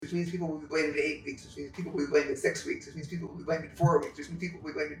which means people will be blamed in 8 weeks, which means people will be blamed in 6 weeks, which means people will be blamed in 4 weeks, which means people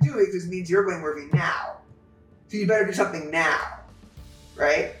will be blamed in 2 weeks, which means you're blameworthy now. So you better do something now,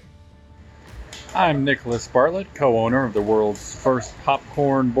 right? I'm Nicholas Bartlett, co-owner of the world's first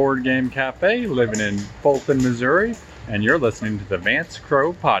popcorn board game cafe, living in Fulton, Missouri, and you're listening to the Vance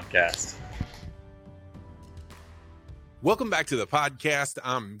Crow Podcast. Welcome back to the podcast.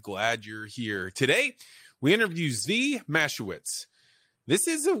 I'm glad you're here. Today, we interview Zvi Mowshowitz. This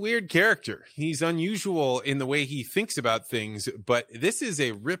is a weird character. He's unusual in the way he thinks about things, but this is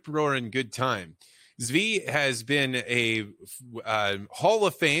a rip-roaring good time. Zvi has been a Hall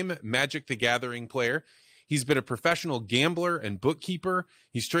of Fame Magic the Gathering player. He's been a professional gambler and bookkeeper.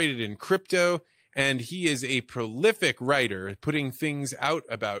 He's traded in crypto, and he is a prolific writer, putting things out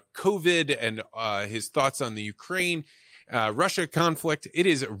about COVID and his thoughts on the Ukraine Russia conflict. It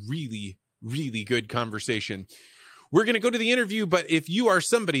is a really, really good conversation. We're going to go to the interview, but if you are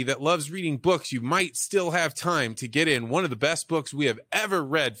somebody that loves reading books, you might still have time to get in one of the best books we have ever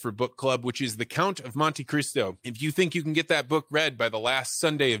read for book club, which is The Count of Monte Cristo. If you think you can get that book read by the last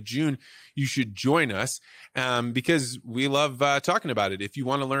Sunday of June, you should join us because we love talking about it. If you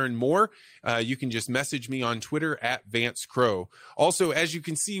want to learn more, you can just message me on Twitter at Vance Crow. Also, as you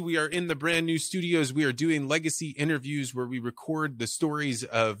can see, we are in the brand new studios. We are doing legacy interviews where we record the stories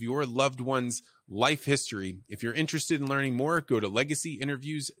of your loved ones' life history. If you're interested in learning more, go to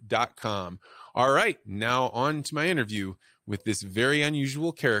legacyinterviews.com. All right, now on to my interview with this very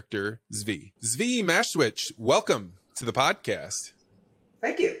unusual character, Zvi. Zvi Mowshowitz, welcome to the podcast.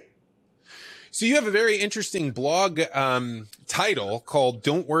 Thank you. So you have a very interesting blog title called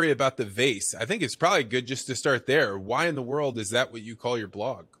Don't Worry About the Vase. I think it's probably good just to start there. Why in the world is that what you call your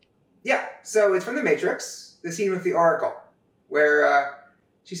blog? Yeah, so it's from The Matrix, the scene with the Oracle, where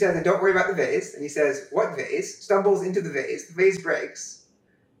she says, don't worry about the vase. And he says, what vase? Stumbles into the vase breaks.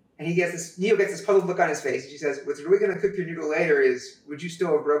 And Neo gets this puzzled look on his face. And she says, what's really going to cook your noodle later is, would you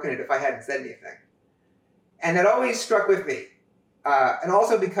still have broken it if I hadn't said anything? And that always struck with me. And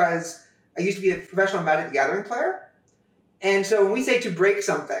also because I used to be a professional Magic the Gathering player. And so when we say to break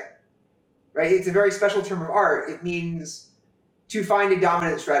something, right, it's a very special term of art. It means to find a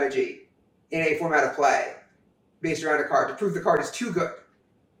dominant strategy in a format of play based around a card, to prove the card is too good.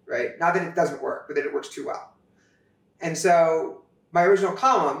 Right? Not that it doesn't work, but that it works too well. And so my original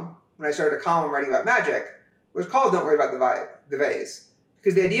column, when I started a column writing about Magic, was called Don't Worry About the Vase.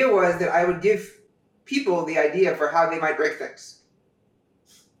 Because the idea was that I would give people the idea for how they might break things.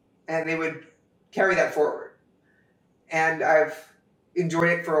 And they would carry that forward. And I've enjoyed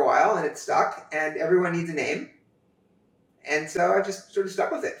it for a while, and it's stuck, and everyone needs a name. And so I just sort of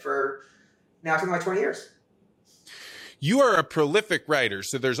stuck with it for now something like 20 years. You are a prolific writer,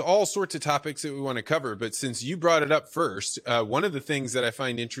 so there's all sorts of topics that we want to cover. But since you brought it up first, one of the things that I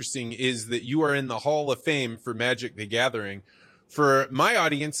find interesting is that you are in the Hall of Fame for Magic the Gathering. For my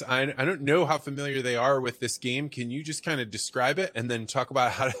audience, I don't know how familiar they are with this game. Can you just kind of describe it and then talk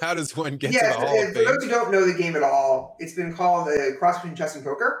about how does one get to the Hall of Fame? For those who don't know the game at all, it's been called a cross between chess and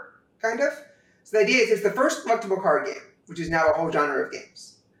poker, kind of. So the idea is it's the first collectible card game, which is now a whole genre of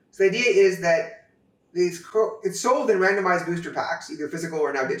games. So the idea is that it's sold in randomized booster packs, either physical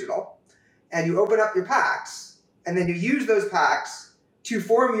or now digital. And you open up your packs, and then you use those packs to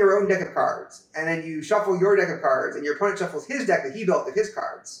form your own deck of cards. And then you shuffle your deck of cards, and your opponent shuffles his deck that he built of his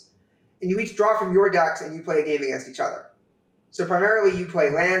cards. And you each draw from your decks, and you play a game against each other. So primarily you play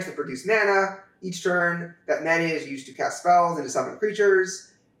lands that produce mana. Each turn, that mana is used to cast spells and to summon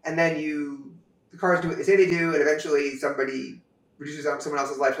creatures. And then the cards do what they say they do, and eventually somebody reduces someone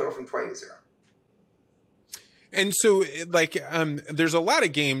else's life total from 20 to 0. And so, there's a lot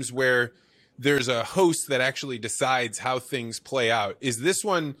of games where there's a host that actually decides how things play out. Is this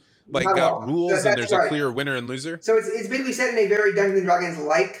one got rules and there's a clear winner and loser? So it's basically set in a very Dungeons &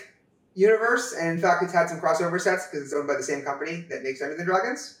 Dragons-like universe. And in fact, it's had some crossover sets because it's owned by the same company that makes Dungeons &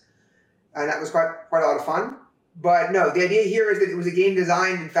 Dragons. And that was quite a lot of fun. But no, the idea here is that it was a game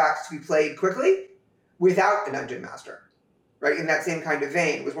designed, in fact, to be played quickly without a dungeon master. Right? In that same kind of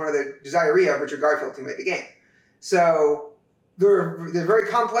vein. It was one of the desiree of Richard Garfield who made the game. So there's a very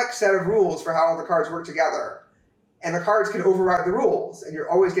complex set of rules for how all the cards work together. And the cards can override the rules, and you're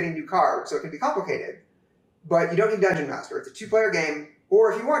always getting new cards, so it can be complicated. But you don't need Dungeon Master. It's a two-player game,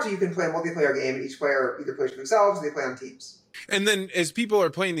 or if you want to, you can play a multiplayer game, and each player either plays for themselves or they play on teams. And then as people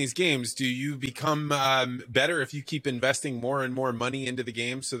are playing these games, do you become better if you keep investing more and more money into the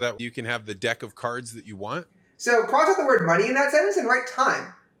game so that you can have the deck of cards that you want? So cross out the word money in that sentence and write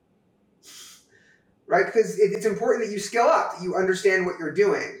time. Right? Because it's important that you skill up, that you understand what you're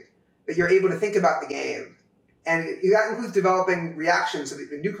doing, that you're able to think about the game And that includes developing reactions so that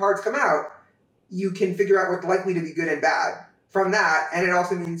when new cards come out, you can figure out what's likely to be good and bad from that. And it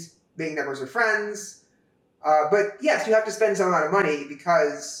also means making networks of friends. But yes, you have to spend some amount of money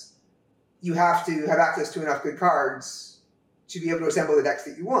because you have to have access to enough good cards to be able to assemble the decks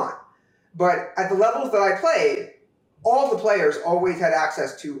that you want. But at the levels that I played, all the players always had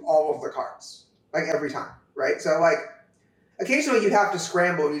access to all of the cards, like every time, right? So like occasionally you'd have to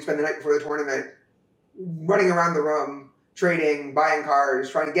scramble and you'd spend the night before the tournament running around the room, trading, buying cards,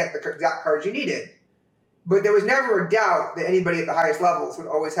 trying to get the exact cards you needed. But there was never a doubt that anybody at the highest levels would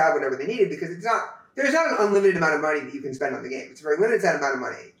always have whatever they needed because there's not an unlimited amount of money that you can spend on the game. It's a very limited amount of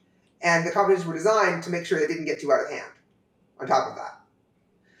money. And the competitions were designed to make sure they didn't get too out of hand on top of that.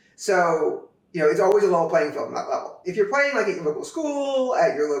 So, it's always a level playing field on that level. If you're playing like at your local school,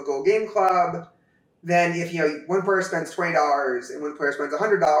 at your local game club, then if one player spends $20 and one player spends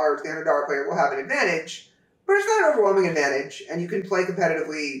 $100, the $100 player will have an advantage, but it's not an overwhelming advantage, and you can play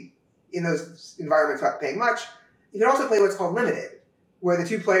competitively in those environments without paying much. You can also play what's called limited, where the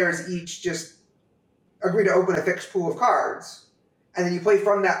two players each just agree to open a fixed pool of cards, and then you play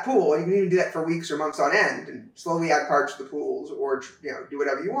from that pool, and you can even do that for weeks or months on end, and slowly add cards to the pools, or do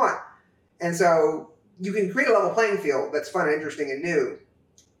whatever you want. And so you can create a level playing field that's fun and interesting and new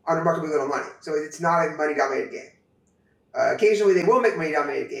on remarkably little money. So it's not a money-dominated game. Occasionally they will make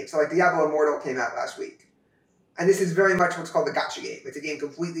money-dominated games. So like Diablo Immortal came out last week. And this is very much what's called the gotcha game. It's a game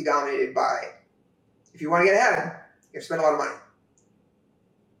completely dominated by, if you want to get ahead, you have to spend a lot of money.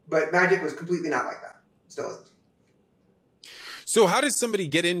 But Magic was completely not like that. Still isn't. So how does somebody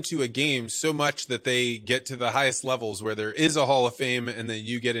get into a game so much that they get to the highest levels where there is a Hall of Fame and then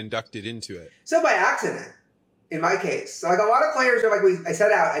you get inducted into it? So by accident, in my case. So like a lot of players are like, I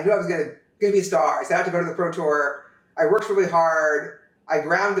set out, I knew I was going to be a star. I set out to go to the Pro Tour. I worked really hard. I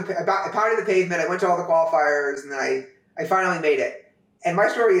pounded the pavement. I went to all the qualifiers, and then I finally made it. And my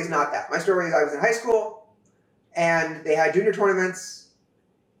story is not that. My story is I was in high school, and they had junior tournaments,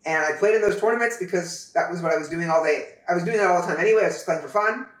 and I played in those tournaments because that was what I was doing all day. I was doing that all the time anyway. I was just playing for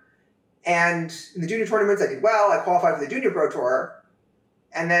fun. And in the junior tournaments, I did well. I qualified for the Junior Pro Tour,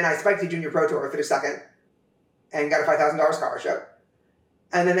 and then I spiked the Junior Pro Tour, finished second, and got a $5,000 scholarship.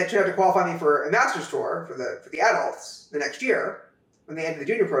 And then they turned out to qualify me for a Masters Tour for the adults the next year when they ended the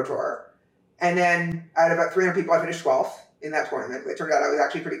Junior Pro Tour. And then out of about 300 people, I finished 12th in that tournament. It turned out I was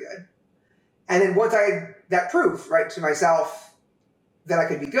actually pretty good. And then once I had that proof, right, to myself that I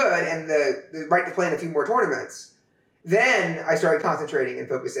could be good and the right to play in a few more tournaments, then I started concentrating and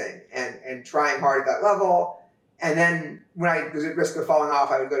focusing and trying hard at that level. And then when I was at risk of falling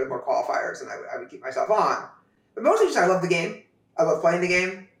off, I would go to more qualifiers and I would keep myself on. But mostly just I love the game. I love playing the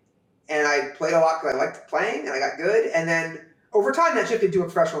game. And I played a lot because I liked playing and I got good. And then over time that shifted to a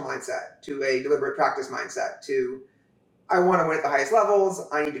professional mindset, to a deliberate practice mindset, to I want to win at the highest levels.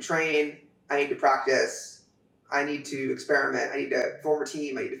 I need to train. I need to practice. I need to experiment. I need to form a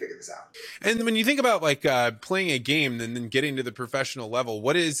team. I need to figure this out. And when you think about like playing a game and then getting to the professional level,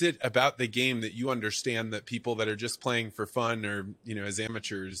 what is it about the game that you understand that people that are just playing for fun or, as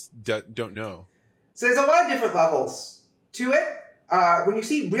amateurs don't know? So there's a lot of different levels to it. When you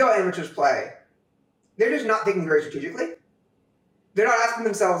see real amateurs play, they're just not thinking very strategically. They're not asking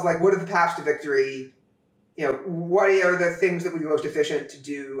themselves, like, what are the paths to victory? What are the things that would be most efficient to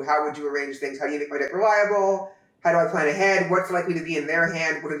do? How would you arrange things? How do you make my deck reliable? How do I plan ahead? What's likely to be in their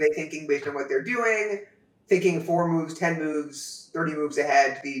hand? What are they thinking based on what they're doing? Thinking 4 moves, 10 moves, 30 moves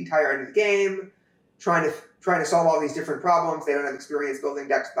ahead to the entire end of the game. Trying to solve all these different problems. They don't have experience building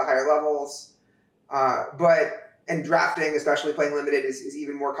decks at the higher levels. And drafting, especially playing limited, is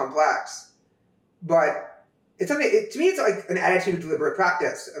even more complex. But it's something. To me, it's like an attitude of deliberate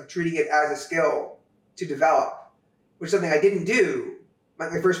practice of treating it as a skill to develop, which is something I didn't do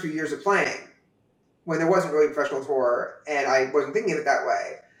my first few years of playing when there wasn't really a professional tour and I wasn't thinking of it that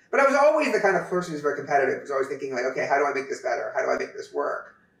way. But I was always the kind of person who's very competitive. I was always thinking like, okay, how do I make this better? How do I make this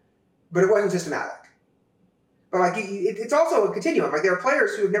work? But it wasn't systematic. But like, it's also a continuum. Like there are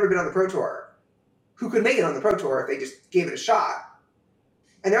players who have never been on the Pro Tour who could make it on the Pro Tour if they just gave it a shot.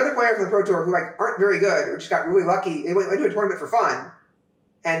 And there are other players on the Pro Tour who like aren't very good or just got really lucky. They went to a tournament for fun.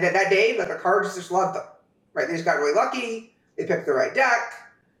 And that day, like the cards just loved them, right? They just got really lucky. They picked the right deck.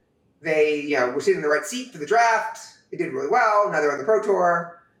 They, were sitting in the right seat for the draft. They did really well. Now they're on the Pro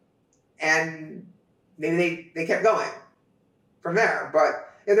Tour, and maybe they kept going from there. But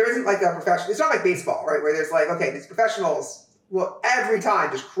there isn't like a professional. It's not like baseball, right? Where there's like, okay, these professionals will every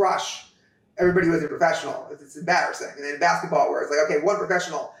time just crush everybody who is a professional. It's embarrassing. And then in basketball, where it's like, okay, one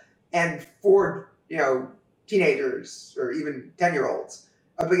professional and 4, teenagers or even 10-year-olds.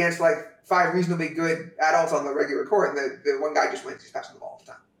 Up against like 5 reasonably good adults on the regular court, and the one guy just wins, he's passing the ball all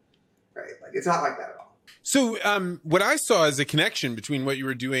the time, right? Like, it's not like that at all. So what I saw as a connection between what you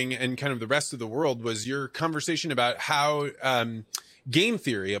were doing and kind of the rest of the world was your conversation about how game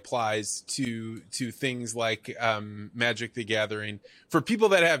theory applies to things like Magic the Gathering. For people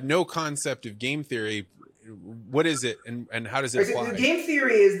that have no concept of game theory, what is it and how does it apply? Game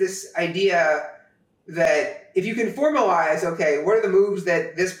theory is this idea that if you can formalize, okay, what are the moves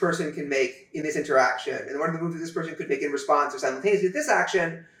that this person can make in this interaction, and what are the moves that this person could make in response or simultaneously to this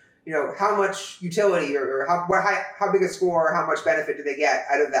action, you know, how much utility or how big a score, how much benefit do they get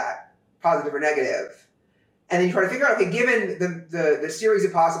out of that, positive or negative? And then you try to figure out, okay, given the series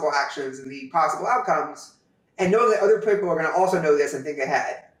of possible actions and the possible outcomes, and know that other people are going to also know this and think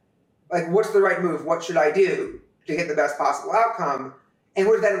ahead. Like, what's the right move? What should I do to get the best possible outcome? And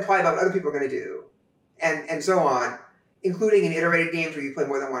what does that imply about what other people are going to do? And so on, including in iterated games where you play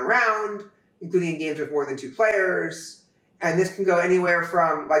more than one round, including in games with more than 2 players. And this can go anywhere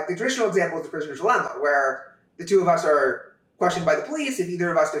from, like, the traditional example is the prisoner's dilemma, where the 2 of us are questioned by the police. If either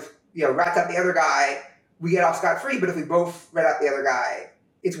of us, rats out the other guy, we get off scot-free. But if we both rat out the other guy,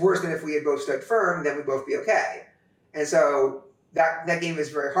 it's worse than if we had both stood firm, then we'd both be okay. And so that game is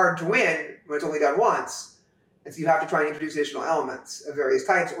very hard to win when it's only done once. And so you have to try and introduce additional elements of various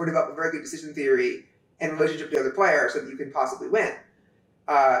types or develop a very good decision theory and relationship to the other player so that you can possibly win.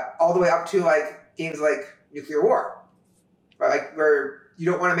 All the way up to, like, games like nuclear war, right? Like, where you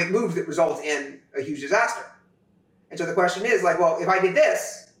don't want to make moves that result in a huge disaster. And so the question is, like, well, if I did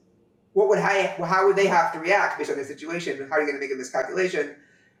this, how would they have to react based on this situation? How are you going to make a miscalculation?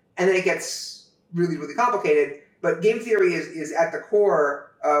 And then it gets really, really complicated. But game theory is at the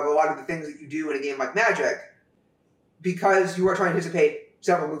core of a lot of the things that you do in a game like Magic, because you are trying to anticipate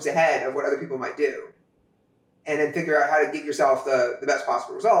several moves ahead of what other people might do, and then figure out how to get yourself the best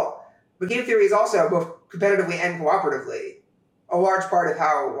possible result. But game theory is also, both competitively and cooperatively, a large part of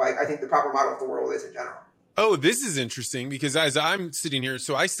how, like, I think the proper model of the world is in general. Oh, this is interesting, because as I'm sitting here,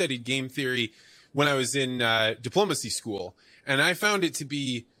 so I studied game theory when I was in diplomacy school, and I found it to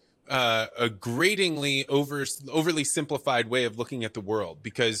be a gratingly overly simplified way of looking at the world,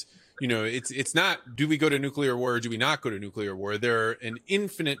 because, you know, it's not, do we go to nuclear war or do we not go to nuclear war? There are an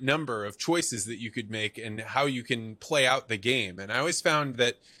infinite number of choices that you could make and how you can play out the game. And I always found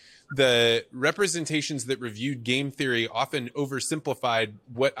that the representations that reviewed game theory often oversimplified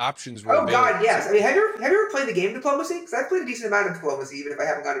what options were available. Oh, God, yes. I mean, have you ever played the game Diplomacy? Because I've played a decent amount of diplomacy, even if I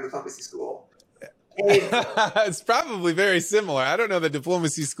haven't gone to diplomacy school. It's probably very similar. I don't know that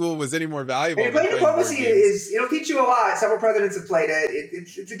diplomacy school was any more valuable. And playing diplomacy it'll teach you a lot. Several presidents have played it.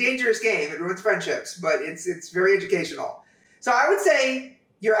 It's a dangerous game. It ruins friendships, but it's very educational. So I would say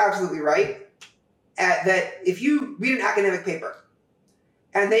you're absolutely right that if you read an academic paper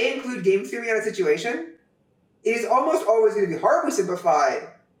and they include game theory on a situation, it is almost always going to be horribly simplified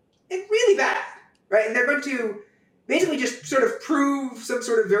and really bad, right? And they're going to basically just sort of prove some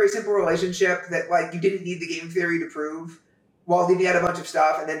sort of very simple relationship that, like, you didn't need the game theory to prove, while leaving out a bunch of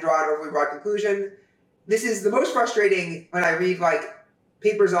stuff and then draw an overly broad conclusion. This is the most frustrating when I read, like,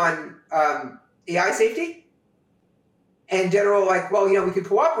 papers on AI safety and general, like, well, you know, we could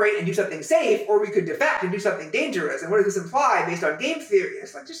cooperate and do something safe, or we could defect and do something dangerous. And what does this imply based on game theory?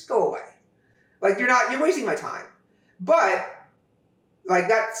 It's like, just go away. Like, you're wasting my time. But, like,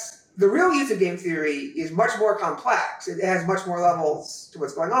 that's the real use of game theory is much more complex. It has much more levels to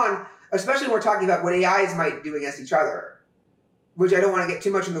what's going on, especially when we're talking about what AIs might do against each other, which I don't want to get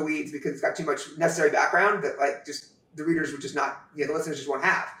too much in the weeds because it's got too much necessary background that, like, just the readers would just not, the listeners just won't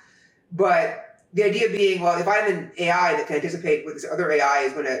have. But the idea being, well, if I'm an AI that can anticipate what this other AI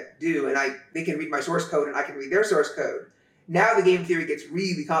is going to do, and they can read my source code and I can read their source code, now the game theory gets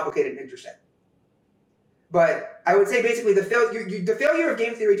really complicated and interesting. But I would say basically the failure of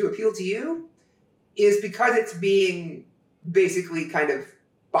game theory to appeal to you is because it's being basically kind of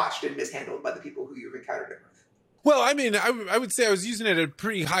botched and mishandled by the people who you've encountered it with. Well, I mean, I would say I was using it at a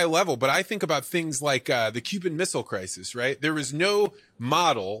pretty high level, but I think about things like the Cuban Missile Crisis, right? There was no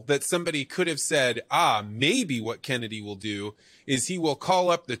model that somebody could have said, maybe what Kennedy will do is he will call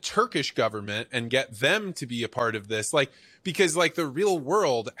up the Turkish government and get them to be a part of this. Like, because, like, the real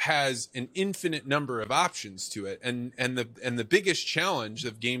world has an infinite number of options to it. And the biggest challenge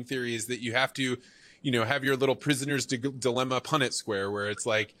of game theory is that you have to, you know, have your little prisoner's dilemma Punnett square where it's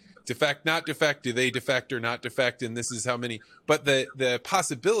like, defect, not defect, do they defect or not defect, and this is how many. But the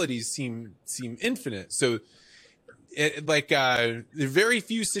possibilities seem infinite. So there are very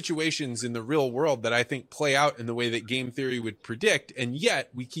few situations in the real world that I think play out in the way that game theory would predict, and yet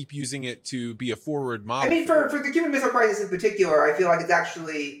we keep using it to be a forward model. I mean, for the Cuban Missile Crisis in particular, I feel like it's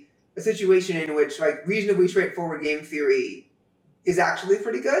actually a situation in which like reasonably straightforward game theory is actually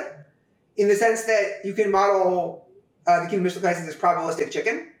pretty good, in the sense that you can model the Cuban Missile Crisis as probabilistic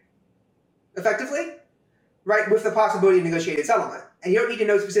chicken, effectively, right, with the possibility of negotiated settlement. And you don't need to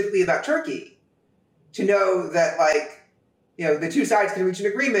know specifically about Turkey to know that, like, the two sides can reach an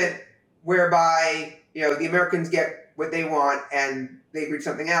agreement whereby, the Americans get what they want and they agree to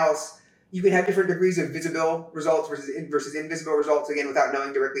something else. You can have different degrees of visible results versus invisible results, again, without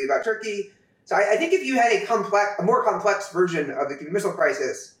knowing directly about Turkey. So I think if you had a more complex version of the Cuban Missile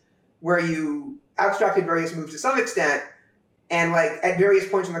Crisis, where you abstracted various moves to some extent, and like at various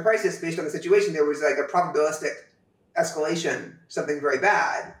points in the crisis, based on the situation, there was like a probabilistic escalation, something very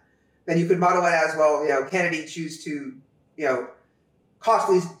bad, then you could model it as, well, Kennedy chose to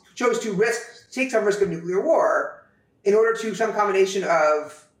take some risk of nuclear war in order to some combination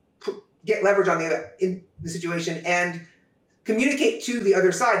of get leverage in the situation and communicate to the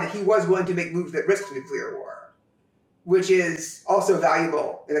other side that he was willing to make moves that risked nuclear war, which is also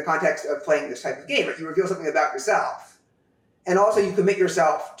valuable in the context of playing this type of game. Right? You reveal something about yourself. And also you commit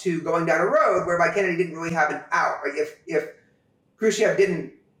yourself to going down a road whereby Kennedy didn't really have an out. Right? If Khrushchev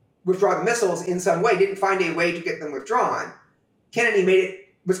didn't withdraw the missiles in some way, didn't find a way to get them withdrawn, Kennedy made it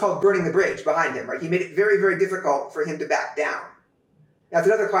what's called burning the bridge behind him. Right? He made it very, very difficult for him to back down. That's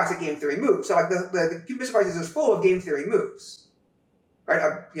another classic game theory move. So like the Cuban Missile Crisis is full of game theory moves. Right?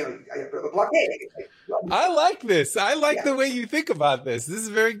 A blockade. I like this. I like the way you think about this. This is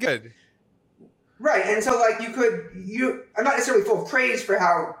very good. Right, and so like I'm not necessarily full of praise for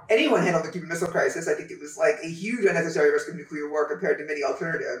how anyone handled the Cuban Missile Crisis. I think it was like a huge unnecessary risk of nuclear war compared to many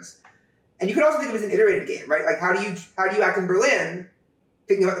alternatives. And you could also think of it as an iterated game, right? Like how do you act in Berlin,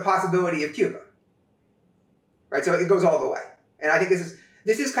 thinking about the possibility of Cuba, right? So it goes all the way. And I think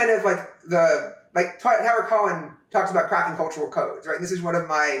this is kind of like Howard Cohen talks about cracking cultural codes, right? This is one of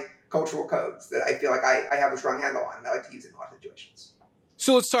my cultural codes that I feel like I have a strong handle on, and I like to use in a lot of situations.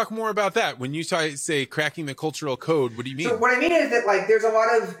 So let's talk more about that. When you say cracking the cultural code, what do you mean? So what I mean is that like there's a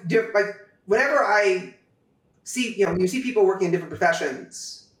lot of whenever I see when you see people working in different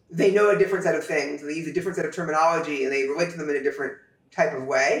professions, they know a different set of things, and they use a different set of terminology, and they relate to them in a different type of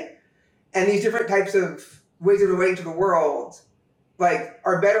way. And these different types of ways of relating to the world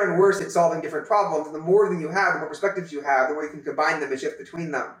are better and worse at solving different problems. And the more of them you have, the more perspectives you have, the more you can combine them and shift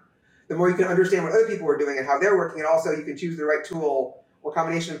between them. The more you can understand what other people are doing and how they're working, and also you can choose the right tool or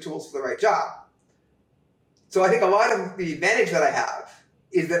combination of tools for the right job. So I think a lot of the advantage that I have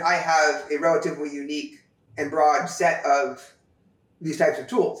is that I have a relatively unique and broad set of these types of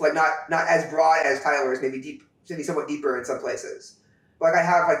tools. Like not as broad as Tyler's, maybe somewhat deeper in some places. Like I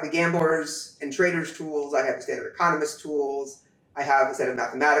have like the gamblers and traders tools. I have the standard economist tools. I have a set of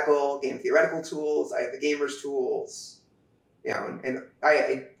mathematical, game theoretical tools. I have the gamers tools. And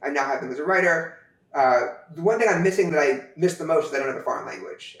I now have them as a writer. The one thing I'm missing that I miss the most is I don't have a foreign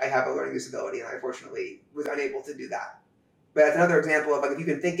language. I have a learning disability, and I unfortunately was unable to do that. But that's another example of if you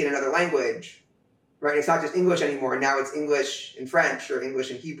can think in another language, right? It's not just English anymore. Now it's English and French, or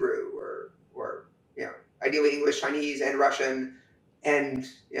English and Hebrew, or ideally English, Chinese, and Russian, and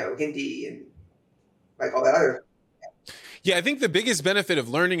Hindi, and all that other. Yeah, I think the biggest benefit of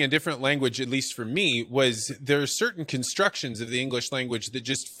learning a different language, at least for me, was there are certain constructions of the English language that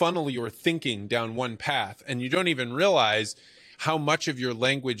just funnel your thinking down one path, and you don't even realize how much of your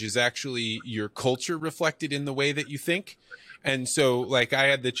language is actually your culture reflected in the way that you think. And so I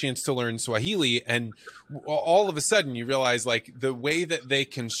had the chance to learn Swahili, and all of a sudden you realize the way that they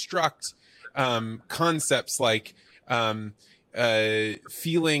construct concepts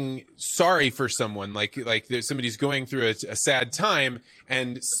feeling sorry for someone, like there's somebody's going through a sad time,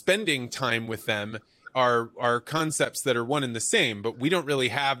 and spending time with them are concepts that are one and the same, but we don't really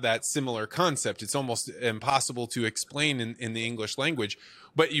have that similar concept. It's almost impossible to explain in the English language,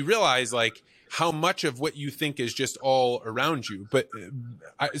 but you realize how much of what you think is just all around you. But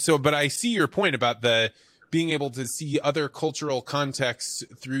I see your point about being able to see other cultural contexts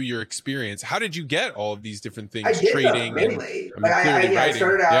through your experience. How did you get all of these different things? I did Trading, mainly. I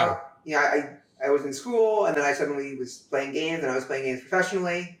started out. I was in school, and then I suddenly was playing games, and I was playing games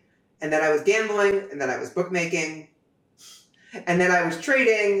professionally, and then I was gambling, and then I was bookmaking, and then I was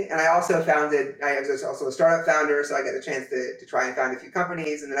trading, and I was also a startup founder, so I got a chance to try and found a few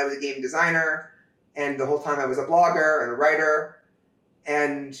companies, and then I was a game designer, and the whole time I was a blogger and a writer.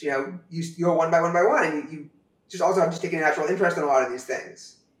 And, you go one by one, and you just also have to take a natural interest in a lot of these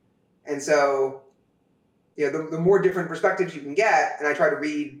things. And so, the more different perspectives you can get, and I try to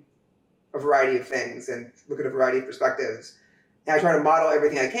read a variety of things and look at a variety of perspectives, and I try to model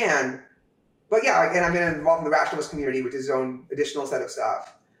everything I can. But and I'm involved in the rationalist community, which is its own additional set of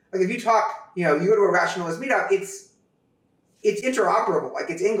stuff. Like if you talk, you go to a rationalist meetup, it's interoperable. Like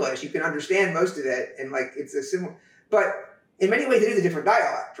it's English, you can understand most of it, and like it's a similar. But in many ways, it is a different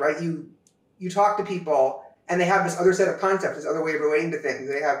dialect, right? You talk to people, and they have this other set of concepts, this other way of relating to things.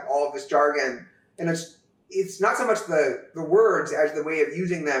 They have all of this jargon, and it's not so much the words as the way of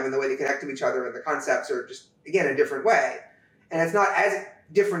using them and the way they connect to each other, and the concepts are just, again, a different way. And it's not as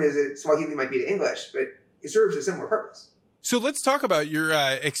different as Swahili might be to English, but it serves a similar purpose. So let's talk about your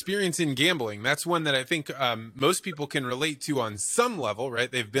experience in gambling. That's one that I think most people can relate to on some level,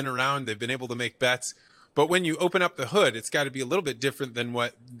 right? They've been around, they've been able to make bets. But when you open up the hood, it's got to be a little bit different than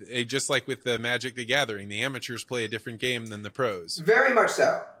just like with the Magic the Gathering. The amateurs play a different game than the pros. Very much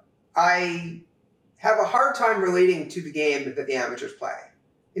so. I have a hard time relating to the game that the amateurs play.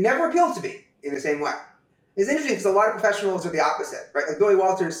 It never appealed to me in the same way. It's interesting because a lot of professionals are the opposite, right? Like Billy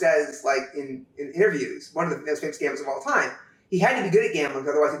Walters says, like in interviews, one of the most famous gamblers of all time, he had to be good at gambling,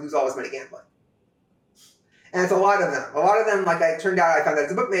 otherwise he'd lose all his money gambling. And it's a lot of them. A lot of them, like I found out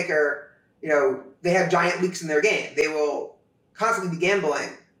as a bookmaker, they have giant leaks in their game. They will constantly be gambling.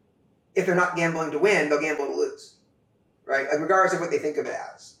 If they're not gambling to win, they'll gamble to lose, right? Like regardless of what they think of it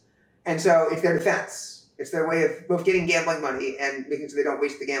as. And so it's their defense. It's their way of both getting gambling money and making sure they don't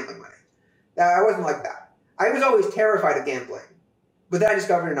waste the gambling money. I wasn't like that. I was always terrified of gambling, but then I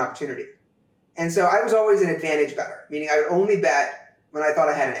discovered an opportunity. And so I was always an advantage better, meaning I would only bet when I thought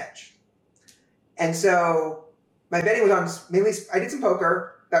I had an edge. And so my betting was on mainly, I did some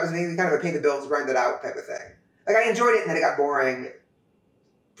poker. That was mainly kind of a pay the bills, grind it out type of thing. Like I enjoyed it, and then it got boring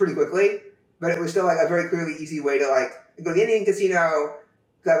pretty quickly, but it was still like a very clearly easy way to like go to the Indian casino.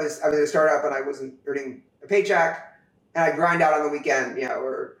 I was at a startup and I wasn't earning a paycheck, and I'd grind out on the weekend,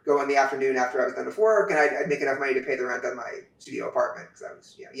 or go in the afternoon after I was done with work, and I'd make enough money to pay the rent on my studio apartment because I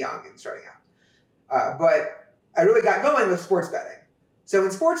was young and starting out. But I really got going with sports betting. So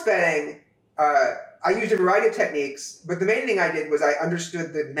in sports betting, I used a variety of techniques, but the main thing I did was I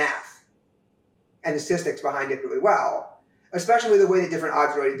understood the math and the statistics behind it really well, especially the way that different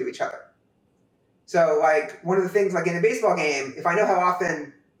odds related to each other. So like one of the things, like in a baseball game, if I know how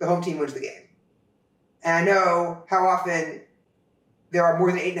often the home team wins the game, and I know how often there are more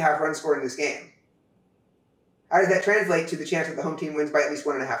than 8.5 runs scored in this game, how does that translate to the chance that the home team wins by at least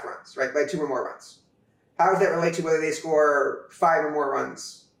 1.5 runs, right? By 2 or more runs? How does that relate to whether they score 5 or more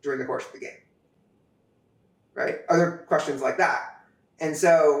runs during the course of the game? Right? Other questions like that. And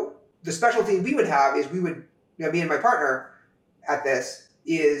so the specialty we would have is me and my partner at this,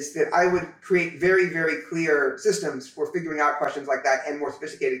 is that I would create very, very clear systems for figuring out questions like that and more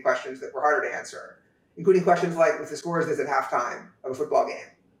sophisticated questions that were harder to answer, including questions like if the score is this at halftime of a football game,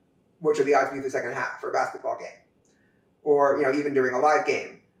 which are the odds be for the second half for a basketball game, or even during a live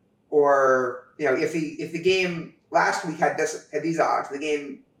game, or if the game last week had these odds, the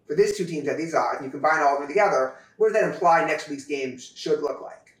game for these two teams had these odds, and you combine all of them together, what does that imply next week's games should look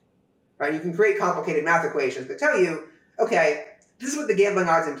like? Right? You can create complicated math equations that tell you, okay, this is what the gambling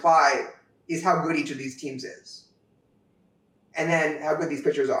odds imply is how good each of these teams is, and then how good these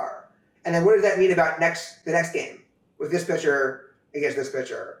pitchers are, and then what does that mean about the next game with this pitcher against this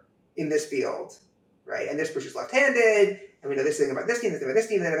pitcher in this field, right? And this pitcher's left-handed, and we know this thing about this team, this thing about this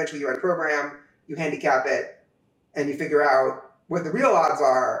team, and then eventually you write a program, you handicap it, and you figure out what the real odds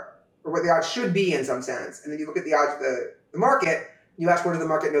are, or what the odds should be in some sense, and then you look at the odds of the market, and you ask, what does the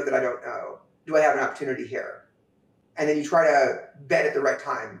market know that I don't know? Do I have an opportunity here? And then you try to bet at the right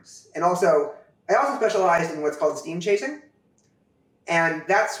times. And I also specialized in what's called steam chasing. And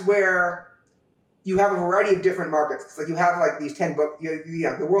that's where you have a variety of different markets. It's like you have like these 10 books.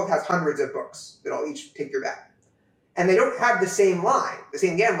 The world has hundreds of books that'll each take your bet. And they don't have the same line, the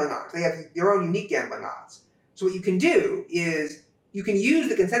same gambling odds. They have their own unique gambling odds. So what you can do is you can use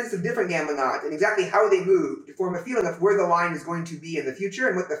the consensus of different gambling odds and exactly how they move to form a feeling of where the line is going to be in the future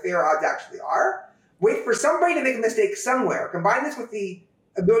and what the fair odds actually are. Wait for somebody to make a mistake somewhere. Combine this with the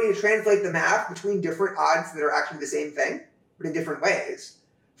ability to translate the math between different odds that are actually the same thing, but in different ways.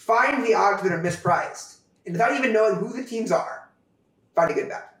 Find the odds that are mispriced. And without even knowing who the teams are, find a good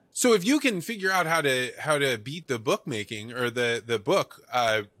bet. So if you can figure out how to beat the bookmaking or the book,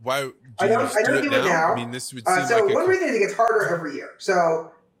 why do I don't do it now. I mean, this would seem so one reason is it gets harder every year.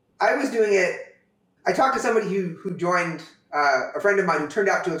 So I was doing it. I talked to somebody who joined a friend of mine who turned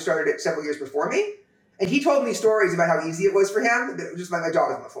out to have started it several years before me. And he told me stories about how easy it was for him. That it was just like my jaw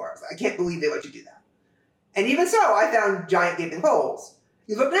was on the floor. I was like, I can't believe they let you do that. And even so, I found giant gaping holes.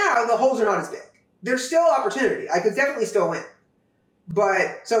 You look now, the holes are not as big. There's still opportunity. I could definitely still win.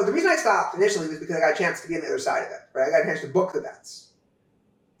 But, so the reason I stopped initially was because I got a chance to be on the other side of it, right? I got a chance to book the bets.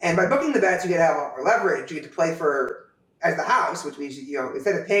 And by booking the bets, you get to have a lot more leverage. You get to play for as the house, which means,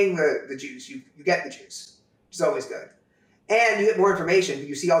 instead of paying the juice, you get the juice, which is always good. And you get more information,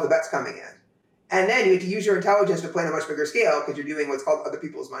 you see all the bets coming in. And then you get to use your intelligence to play on a much bigger scale because you're doing what's called other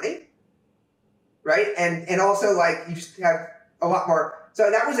people's money, right? And also, like, you just have a lot more.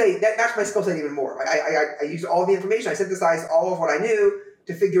 So that's my skill set even more. Like, I used all the information, I synthesized all of what I knew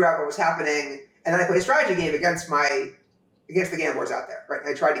to figure out what was happening, and then I played a strategy game against the gamblers out there, right? And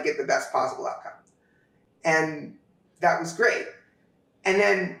I tried to get the best possible outcome. And that was great.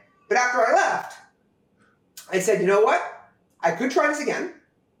 But after I left, I said, you know what? I could try this again,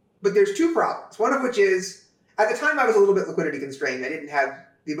 but there's two problems. One of which is, at the time I was a little bit liquidity constrained. I didn't have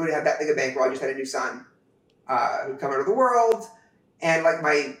the ability to have that big a bankroll. I just had a new son who'd come out of the world, and like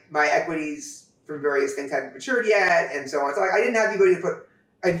my equities from various things hadn't matured yet, and so on. So I didn't have the ability to put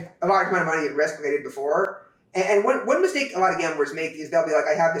a large amount of money at risk like I did before. And one mistake a lot of gamblers make is they'll be like,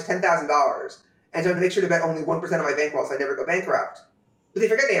 I have this $10,000, and so to make sure to bet only 1% of my bankroll so I never go bankrupt. But they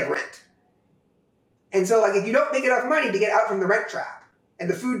forget they have rent. And so, like, if you don't make enough money to get out from the rent trap and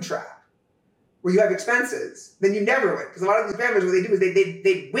the food trap, where you have expenses, then you never win. Because a lot of these gamblers, what they do is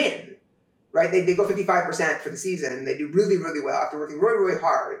they win, right? They go 55% for the season, and they do really, really well after working really, really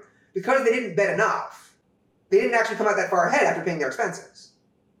hard. Because they didn't bet enough, they didn't actually come out that far ahead after paying their expenses.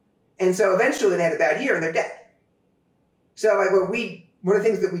 And so eventually they had a bad year and they're dead. So like one of the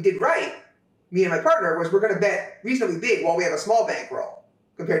things that we did right, me and my partner, was we're going to bet reasonably big while we have a small bankroll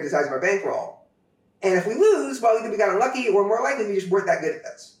compared to the size of our bankroll. And if we lose, well, either we got unlucky or more likely we just weren't that good at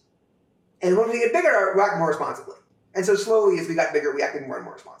this. And when we get bigger, we act more responsibly. And so slowly as we got bigger, we acted more and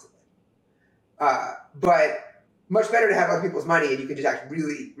more responsibly. But much better to have other people's money and you can just act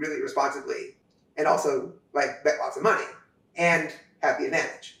really, really responsibly and also like bet lots of money and have the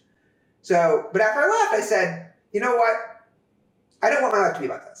advantage. So, but after I left, I said, you know what? I don't want my life to be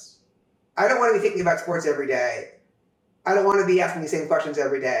about this. I don't want to be thinking about sports every day. I don't want to be asking the same questions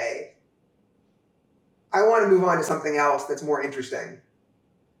every day. I want to move on to something else that's more interesting.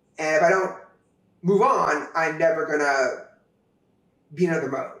 And if I don't move on, I'm never going to be in another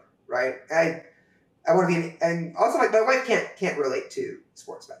mode, right? I want to be and also like my wife can't relate to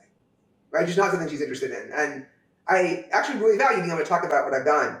sports betting, right? Just not something she's interested in. And I actually really value being able to talk about what I've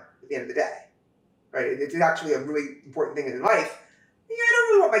done at the end of the day, right? It's actually a really important thing in life. I don't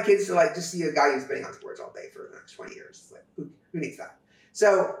really want my kids to like just see a guy who's betting on sports all day for the next 20 years. It's like, who needs that?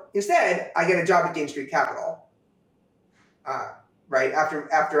 So instead, I get a job at Jane Street Capital, right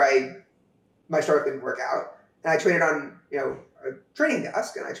after my startup didn't work out, and I traded on a trading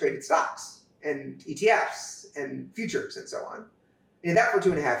desk, and I traded stocks and ETFs and futures and so on. I did that for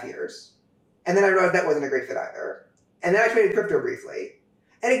 2.5 years, and then I realized that wasn't a great fit either. And then I traded crypto briefly,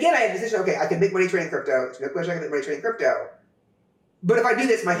 and again I had the decision: okay, I can make money trading crypto. There's no question I can make money trading crypto. But if I do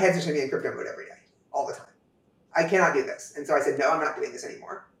this, my head's just going to be in crypto mode every day, all the time. I cannot do this. And so I said, no, I'm not doing this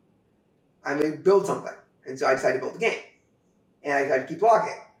anymore. I'm going to build something. And so I decided to build a game. And I decided to keep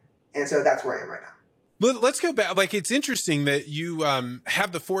blogging. And so that's where I am right now. But let's go back. Like, it's interesting that you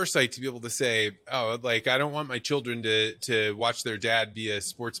have the foresight to be able to say, oh, like, I don't want my children to watch their dad be a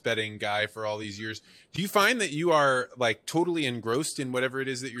sports betting guy for all these years. Do you find that you are like totally engrossed in whatever it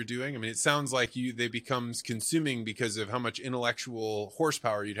is that you're doing? I mean, it sounds like they becomes consuming because of how much intellectual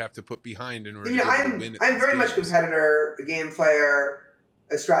horsepower you'd have to put behind in order to win. I'm very much a competitor, a game player,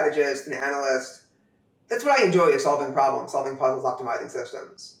 a strategist, an analyst. That's what I enjoy, is solving problems, solving puzzles, optimizing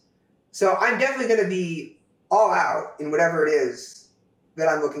systems. So I'm definitely going to be all out in whatever it is that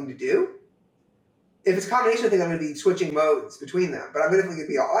I'm looking to do. If it's a combination of things, I'm going to be switching modes between them, but I'm definitely going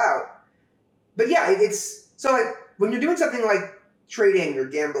to be all out. But yeah, it's so like when you're doing something like trading or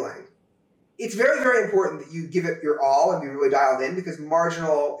gambling, it's very, very important that you give it your all and be really dialed in, because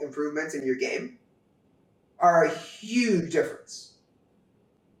marginal improvements in your game are a huge difference,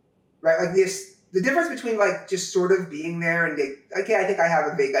 right? Like the difference between like just sort of being there and okay, I think I have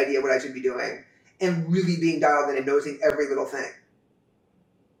a vague idea what I should be doing, and really being dialed in and noticing every little thing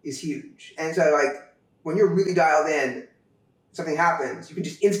is huge. And so like when you're really dialed in, something happens, you can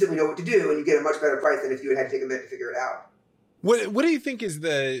just instantly know what to do, and you get a much better price than if you had to take a minute to figure it out. What do you think is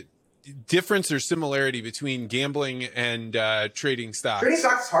the difference or similarity between gambling and trading stocks? Trading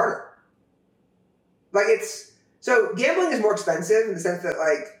stocks is harder. Like so gambling is more expensive in the sense that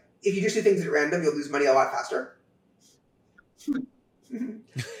like if you just do things at random, you'll lose money a lot faster. So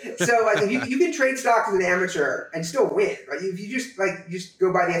like if you can trade stocks as an amateur and still win, right? If you just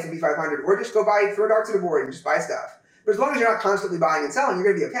go buy the S&P 500 or just throw darts at a board and just buy stuff. But as long as you're not constantly buying and selling, you're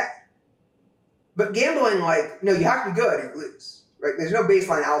going to be okay. But gambling, like, no, you have to be good or you lose, right? There's no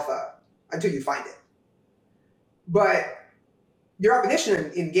baseline alpha until you find it. But your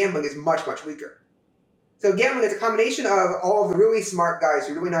opposition in gambling is much, much weaker. So gambling is a combination of all of the really smart guys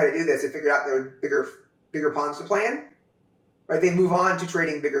who really know how to do this and figured out there are bigger ponds to play in. Right? They move on to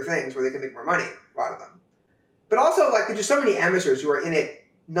trading bigger things where they can make more money, a lot of them. But also, like, there's just so many amateurs who are in it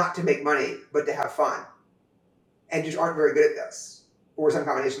not to make money, but to have fun. And just aren't very good at this, or some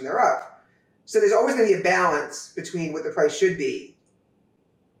combination thereof. So there's always going to be a balance between what the price should be,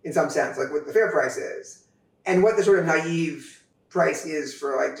 in some sense, like what the fair price is, and what the sort of naive price is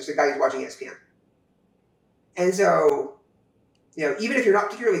for, like, just a guy who's watching ESPN. And so, even if you're not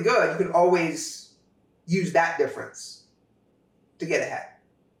particularly good, you can always use that difference to get ahead.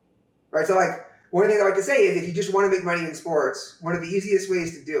 Right? So, like, one of the things I like to say is if you just want to make money in sports, one of the easiest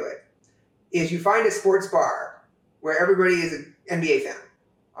ways to do it is you find a sports bar where everybody is an NBA fan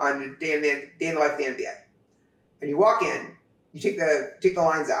on a day in the life of the NBA. And you walk in, you take the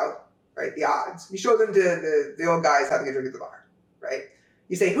lines out, right, the odds. You show them to the old guys having a drink at the bar, right?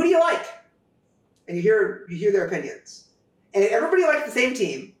 You say, who do you like? And you hear their opinions. And if everybody likes the same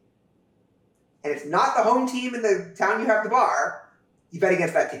team, and it's not the home team in the town you have the bar, you bet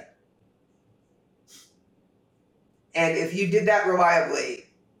against that team. And if you did that reliably,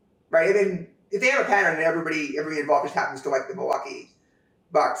 right? I mean, if they have a pattern and everybody involved just happens to like the Milwaukee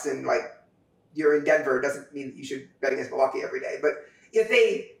Bucks and like you're in Denver, it doesn't mean that you should bet against Milwaukee every day. But if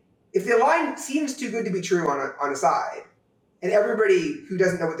the line seems too good to be true on a side, and everybody who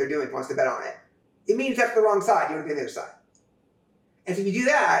doesn't know what they're doing wants to bet on it, it means that's the wrong side. You want to be on the other side. And so if you do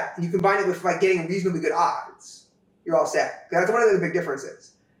that, and you combine it with like getting reasonably good odds, you're all set. That's one of the big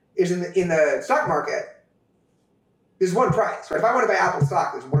differences. Is in the stock market, there's one price, right? If I want to buy Apple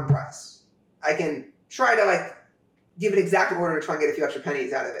stock, there's one price. I can try to like give an exact order to try and get a few extra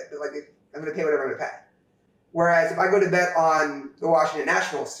pennies out of it, but like I'm going to pay whatever I'm going to pay. Whereas if I go to bet on the Washington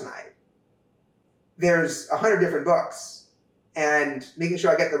Nationals tonight, there's 100 different books, and making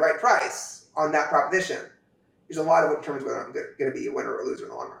sure I get the right price on that proposition is a lot of what determines whether I'm going to be a winner or a loser in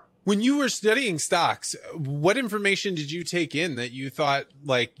the long run. When you were studying stocks, what information did you take in that you thought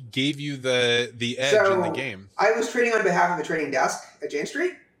like gave you the edge in the game? I was trading on behalf of a trading desk at Jane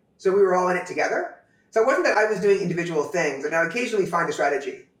Street, so we were all in it together. So it wasn't that I was doing individual things, and I would occasionally find a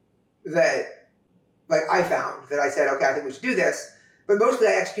strategy that like I found that I said, okay, I think we should do this. But mostly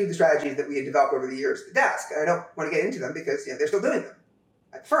I executed the strategies that we had developed over the years at the desk. And I don't want to get into them because they're still doing them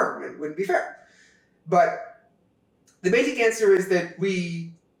at the firm and it wouldn't be fair. But the basic answer is that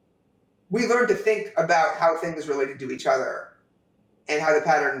we learned to think about how things related to each other and how the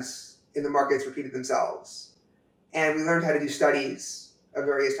patterns in the markets repeated themselves. And we learned how to do studies of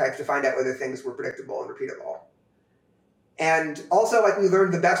various types to find out whether things were predictable and repeatable. And also, like, we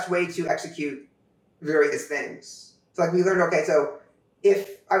learned the best way to execute various things. So, like, we learned, okay, so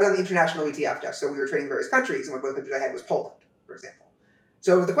if I was on the international ETF desk, so we were trading various countries, and one of the countries I had was Poland, for example.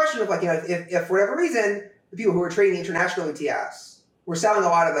 So the question of, like, if for whatever reason, the people who were trading the international ETFs were selling a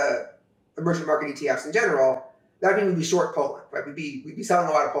lot of the emerging market ETFs in general, that would mean we'd be short Poland, right? We'd be selling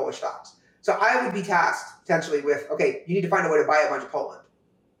a lot of Polish stocks. So I would be tasked potentially with, okay, you need to find a way to buy a bunch of Poland,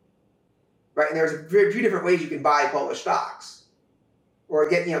 right? And there's a few different ways you can buy Polish stocks or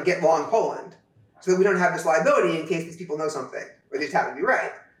get long Poland so that we don't have this liability in case these people know something or they just happen to be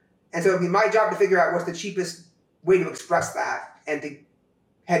right. And so it'd be my job to figure out what's the cheapest way to express that and to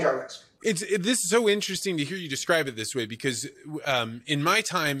hedge our risk. This is so interesting to hear you describe it this way because in my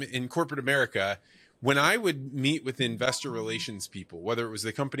time in corporate America, when I would meet with investor relations people, whether it was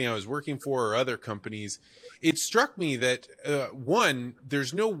the company I was working for or other companies, it struck me that, one,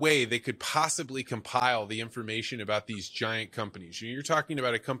 there's no way they could possibly compile the information about these giant companies. You're talking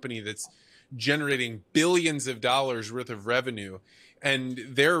about a company that's generating billions of dollars worth of revenue, and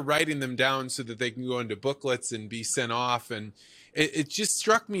they're writing them down so that they can go into booklets and be sent off. And it just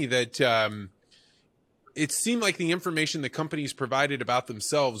struck me that it seemed like the information the companies provided about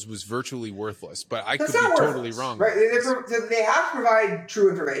themselves was virtually worthless, but I could be totally wrong. Right? They have to provide true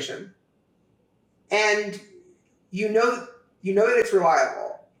information, and you know that it's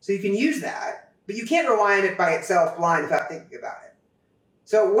reliable, so you can use that, but you can't rely on it by itself blind without thinking about it.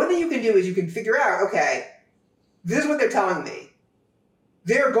 So one thing you can do is you can figure out, okay, this is what they're telling me.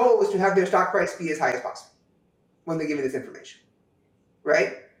 Their goal is to have their stock price be as high as possible when they give me this information,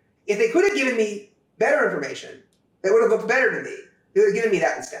 right? If they could have given me better information, that would have looked better to me. They would have given me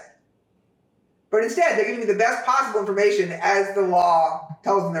that instead. But instead, they're giving me the best possible information as the law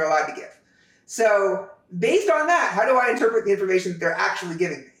tells them they're allowed to give. So based on that, how do I interpret the information that they're actually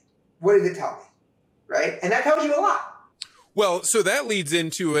giving me? What does it tell me, right? And that tells you a lot. Well, so that leads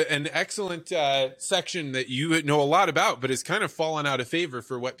into an excellent section that you know a lot about, but has kind of fallen out of favor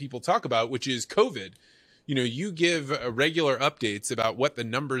for what people talk about, which is COVID. you give regular updates about what the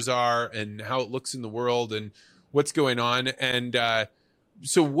numbers are and how it looks in the world and what's going on. And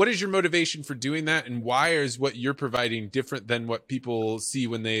so what is your motivation for doing that? And why is what you're providing different than what people see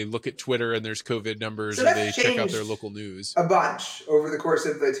when they look at Twitter and there's COVID numbers or they check out their local news? A bunch over the course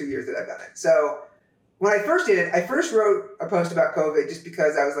of the 2 years that I've done it. So when I first did it, I first wrote a post about COVID just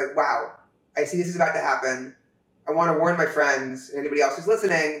because I was like, wow, I see this is about to happen. I want to warn my friends and anybody else who's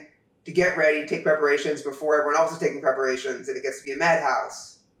listening to get ready, take preparations before everyone else is taking preparations, and it gets to be a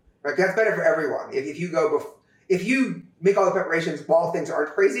madhouse. Right? That's better for everyone. If you make all the preparations while things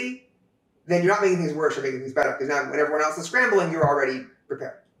aren't crazy, then you're not making things worse, you're making things better. Because now when everyone else is scrambling, you're already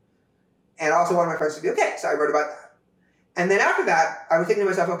prepared. And I also wanted my friends to be okay, so I wrote about that. And then after that, I was thinking to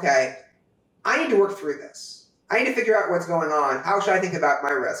myself, okay, I need to work through this. I need to figure out what's going on. How should I think about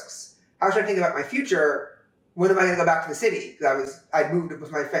my risks? How should I think about my future? When am I going to go back to the city? Because I'd moved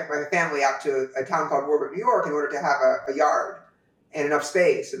with my family out to a town called Warwick, New York, in order to have a yard and enough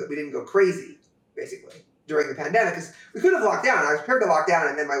space so that we didn't go crazy, basically, during the pandemic. Because we could have locked down. I was prepared to lock down,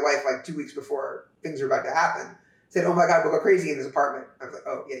 and then my wife, 2 weeks before things were about to happen, said, oh my God, we'll go crazy in this apartment. I was like,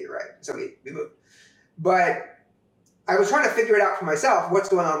 oh, yeah, you're right. So we moved. But I was trying to figure it out for myself, what's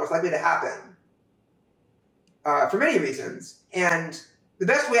going on, what's likely to happen, for many reasons. And the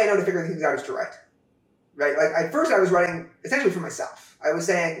best way I know to figure things out is to write. Right? At first I was writing essentially for myself. I was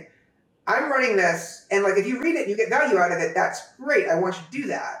saying, I'm writing this, and if you read it, you get value out of it, that's great. I want you to do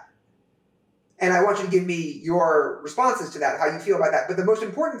that. And I want you to give me your responses to that, how you feel about that. But the most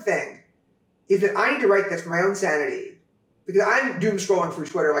important thing is that I need to write this for my own sanity, because I'm doom scrolling through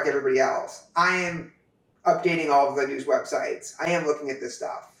Twitter like everybody else. I am updating all of the news websites. I am looking at this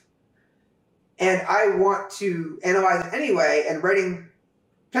stuff. And I want to analyze it anyway, and writing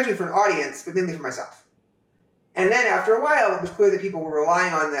potentially for an audience, but mainly for myself. And then after a while, it was clear that people were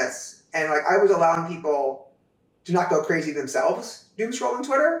relying on this. And I was allowing people to not go crazy themselves doom scrolling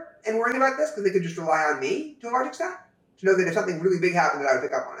Twitter and worrying about this, because they could just rely on me to a large extent to know that if something really big happened, that I would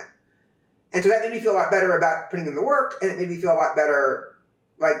pick up on it. And so that made me feel a lot better about putting in the work, and it made me feel a lot better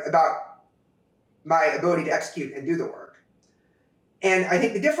about my ability to execute and do the work. And I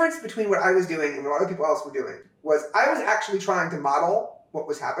think the difference between what I was doing and what other people else were doing was I was actually trying to model what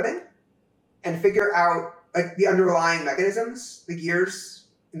was happening and figure out the underlying mechanisms, the gears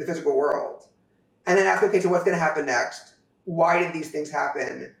in the physical world. And then ask, okay, so what's going to happen next? Why did these things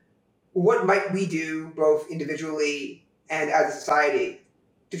happen? What might we do, both individually and as a society,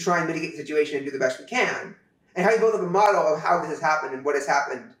 to try and mitigate the situation and do the best we can? And how you build up a model of how this has happened and what has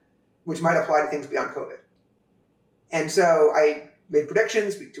happened, which might apply to things beyond COVID. And so I made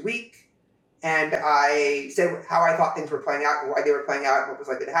predictions week to week, and I said how I thought things were playing out and why they were playing out and what was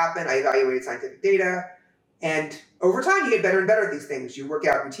likely to happen. I evaluated scientific data. And over time, you get better and better at these things. You work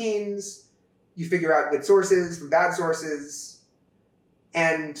out routines. You figure out good sources from bad sources.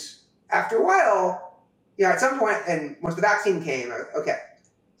 And after a while, at some point, and once the vaccine came, I was, okay,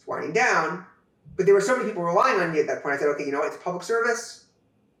 it's winding down. But there were so many people relying on me at that point. I said, okay, it's public service.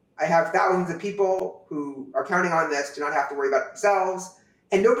 I have thousands of people who are counting on this to not have to worry about it themselves.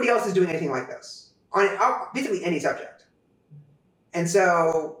 And nobody else is doing anything like this on basically any subject. And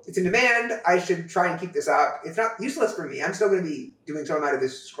so it's in demand. I should try and keep this up. It's not useless for me. I'm still going to be doing some amount of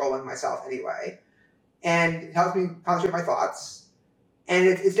this scrolling myself anyway. And it helps me concentrate my thoughts. And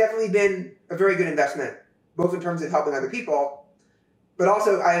it's definitely been a very good investment, both in terms of helping other people, but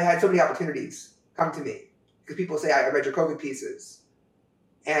also I had so many opportunities come to me. Because people say, I read your COVID pieces,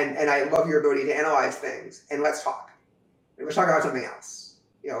 and I love your ability to analyze things, and let's talk. And let's talk about something else.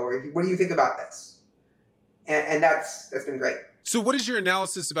 Or what do you think about this? And that's been great. So what is your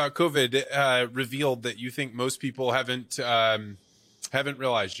analysis about COVID revealed that you think most people haven't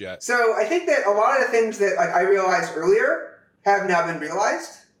realized yet? So I think that a lot of the things that I realized earlier have now been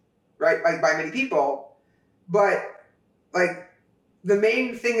realized, right, by many people. But the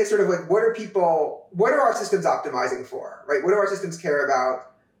main thing is sort of what are our systems optimizing for, right? What do our systems care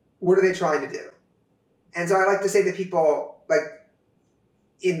about? What are they trying to do? And so I like to say that people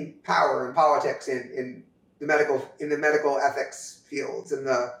in power and politics, in the medical ethics fields, in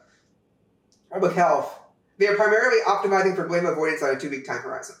the public health, they are primarily optimizing for blame avoidance on a 2-week time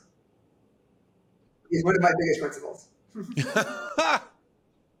horizon. Is one of my biggest principles.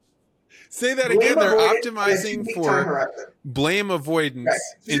 Say that again. They're optimizing for blame avoidance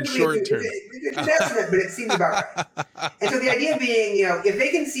in short term. It's an estimate, but it seems about right. And so the idea being, if they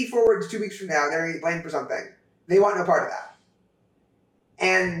can see forward to 2 weeks from now, they're going to be blamed for something. They want no part of that.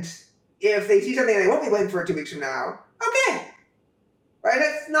 And if they see something and they won't be blamed for it 2 weeks from now, okay. Right?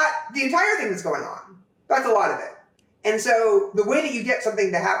 That's not the entire thing that's going on. That's a lot of it. And so the way that you get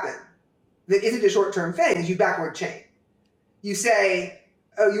something to happen that isn't a short-term thing is you backward chain. You say,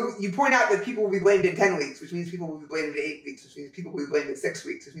 you point out that people will be blamed in 10 weeks, which means people will be blamed in 8 weeks, which means people will be blamed in 6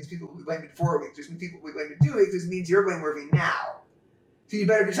 weeks, which means people will be blamed in 4 weeks, which means people will be blamed in 2 weeks, which means you're blameworthy now. So you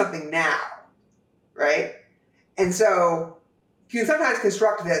better do something now, right? And so you can sometimes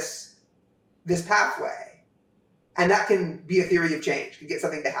construct this pathway, and that can be a theory of change, can get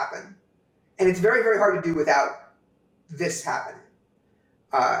something to happen. And it's very, very hard to do without this happening.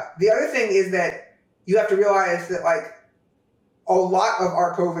 The other thing is that you have to realize that, like, a lot of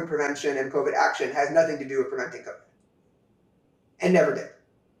our COVID prevention and COVID action has nothing to do with preventing COVID. And never did.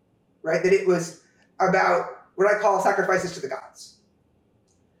 Right? That it was about what I call sacrifices to the gods.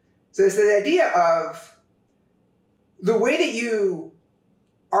 So it's the idea of the way that you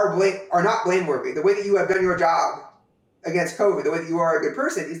are not blameworthy, the way that you have done your job against COVID, the way that you are a good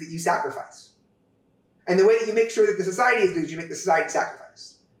person is that you sacrifice. And the way that you make sure that the society is good is you make the society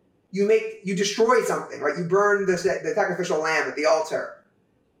sacrifice. You destroy something, right? You burn the sacrificial lamb at the altar.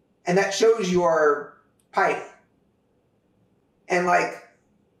 And that shows your piety. And, like,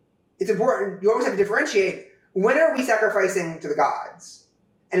 it's important, you always have to differentiate, when are we sacrificing to the gods?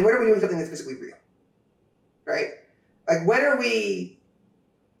 And when are we doing something that's physically real? Right? Like, when are we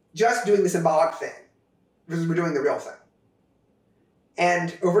just doing the symbolic thing versus we're doing the real thing?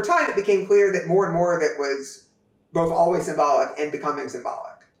 And over time, it became clear that more and more of it was both always symbolic and becoming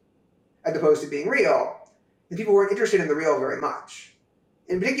symbolic, as opposed to being real. And people weren't interested in the real very much.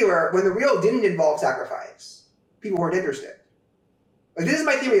 In particular, when the real didn't involve sacrifice, people weren't interested. Like, this is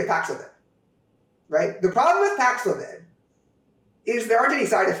my theory of Paxlovid, right? The problem with Paxlovid is there aren't any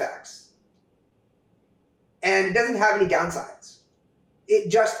side effects. And it doesn't have any downsides. It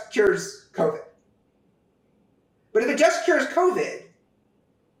just cures COVID. But if it just cures COVID,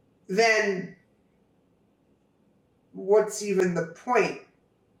 then what's even the point?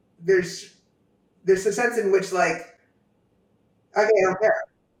 There's a sense in which, like, okay, I don't care.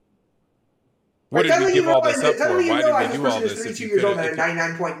 What did we give all this up for? Suddenly you Why realize did we do this all person is this? 32 years old and a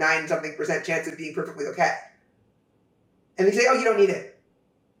 99.9 something % chance of being perfectly okay. And they say, oh, you don't need it.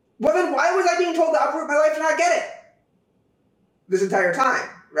 Well, then why was I being told to uproot my life and not get it this entire time,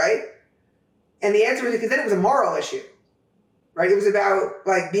 right? And the answer is because then it was a moral issue, right? It was about,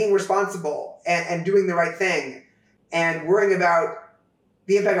 like, being responsible and doing the right thing and worrying about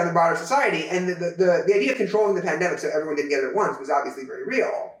the impact on the broader society. And the idea of controlling the pandemic so everyone didn't get it at once was obviously very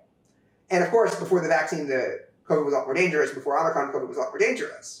real. And of course, before the vaccine, the COVID was a lot more dangerous. Before Omicron, COVID was a lot more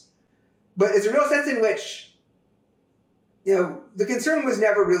dangerous. But there's a real sense in which, you know, the concern was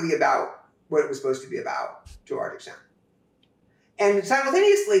never really about what it was supposed to be about to a large extent. And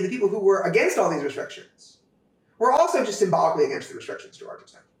simultaneously, the people who were against all these restrictions were also just symbolically against the restrictions to a large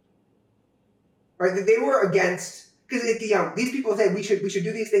extent. Right? That they were against, because, you know, these people say we should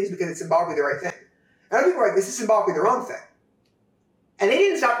do these things because it's symbolically the right thing. And other people are like, this is symbolically the wrong thing. And they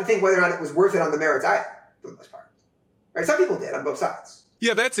didn't stop to think whether or not it was worth it on the merits either, for the most part. Right? Some people did on both sides.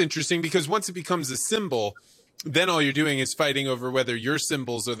 Yeah, that's interesting because once it becomes a symbol, then all you're doing is fighting over whether your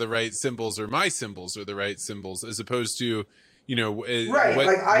symbols are the right symbols or my symbols are the right symbols, as opposed to, you know, right.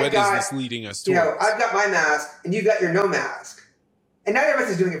 what is this leading us towards? You know, I've got my mask and you've got your no mask. And neither of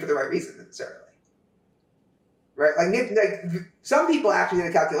us is doing it for the right reason, necessarily. Right? Like some people actually did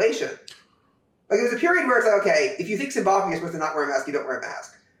a calculation. Like, there was a period where it's like, okay, if you think symbolically you're supposed to not wear a mask, you don't wear a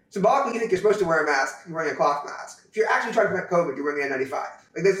mask. Symbolically, you think you're supposed to wear a mask, you're wearing a cloth mask. If you're actually trying to prevent COVID, you're wearing an N95.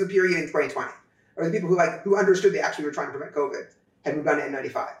 Like, this was a period in 2020. Or the people who understood they actually were trying to prevent COVID had moved on to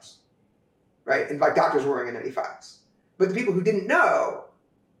N95s. Right? And, like, doctors were wearing N95s. But the people who didn't know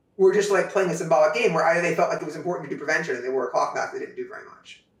were just, like, playing a symbolic game where either they felt like it was important to do prevention and they wore a cloth mask that didn't do very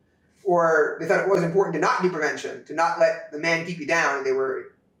much. Or they thought it was important to not do prevention, to not let the man keep you down, and they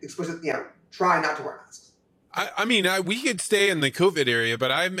were explicitly, you know, trying not to wear masks. I mean, we could stay in the COVID area,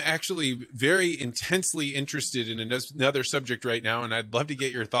 but I'm actually very intensely interested in another subject right now, and I'd love to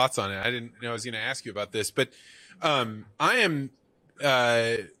get your thoughts on it. I didn't know I was going to ask you about this, but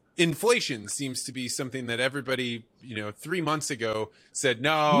inflation seems to be something that everybody, you know, 3 months ago said,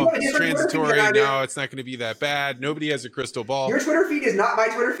 no, it's transitory. No, it's not going to be that bad. Nobody has a crystal ball. Your Twitter feed is not my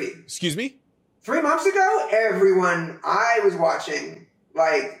Twitter feed. Excuse me? 3 months ago, everyone I was watching,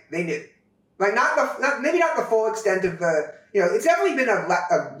 like, they knew. Like, maybe not the full extent of the, you know, it's definitely been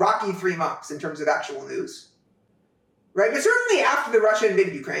a rocky 3 months in terms of actual news. Right? But certainly after the Russia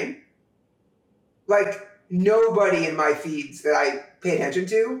invaded Ukraine, like, nobody in my feeds that I pay attention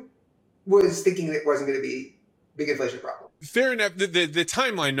to was thinking that it wasn't going to be a big inflation problem. Fair enough. The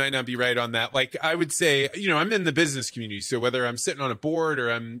timeline might not be right on that. Like, I would say, you know, I'm in the business community. So whether I'm sitting on a board or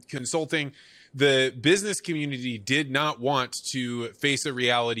I'm consulting, the business community did not want to face a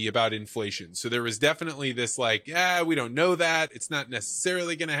reality about inflation. So there was definitely this like, yeah, we don't know that. It's not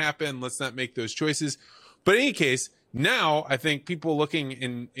necessarily going to happen. Let's not make those choices. But in any case, now I think people looking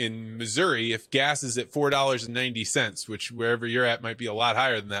in Missouri, if gas is at $4.90, which wherever you're at might be a lot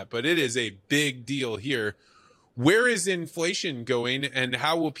higher than that, but it is a big deal here. Where is inflation going, and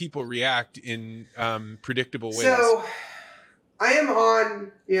how will people react in predictable ways? So I am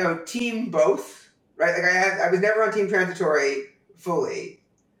on, team both, right? Like I was never on team transitory fully,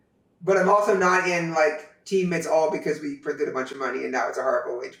 but I'm also not in like team it's all because we printed a bunch of money and now it's a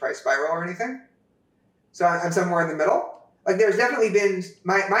horrible wage price spiral or anything. So I'm somewhere in the middle. Like there's definitely been,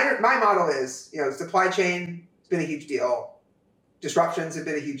 my model is, supply chain has been a huge deal. Disruptions have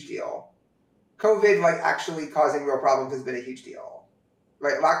been a huge deal. COVID, like actually causing real problems has been a huge deal,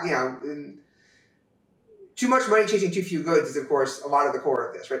 right? Too much money chasing too few goods is, of course, a lot of the core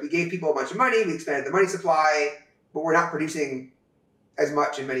of this, right? We gave people a bunch of money, we expanded the money supply, but we're not producing as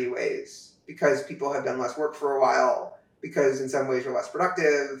much in many ways because people have done less work for a while, because in some ways we're less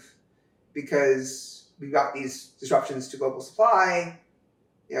productive, because we've got these disruptions to global supply.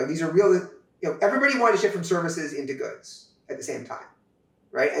 These are real, everybody wanted to shift from services into goods at the same time,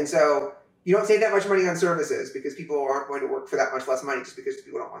 right? And so you don't save that much money on services because people aren't going to work for that much less money just because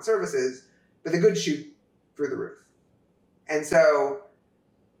people don't want services, but the goods shoot through the roof. And so,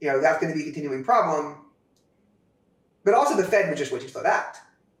 that's going to be a continuing problem. But also the Fed was just way too slow to act,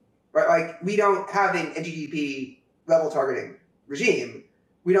 right? Like we don't have a GDP level targeting regime.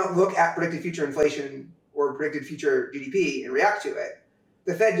 We don't look at predicted future inflation or predicted future GDP and react to it.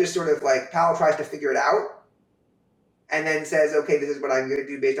 The Fed just sort of like Powell tries to figure it out and then says, okay, this is what I'm going to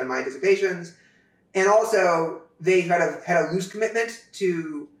do based on my anticipations. And also they kind of had a loose commitment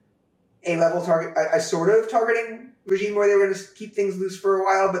to a level target, a sort of targeting regime where they were going to keep things loose for a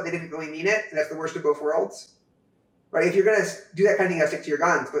while, but they didn't really mean it. And that's the worst of both worlds, right? If you're going to do that kind of thing, you have to stick to your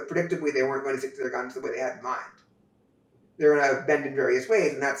guns, but predictably they weren't going to stick to their guns the way they had in mind. They're going to bend in various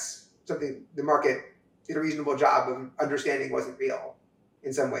ways. And that's something the market did a reasonable job of understanding wasn't real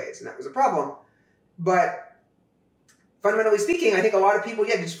in some ways. And that was a problem. But fundamentally speaking, I think a lot of people,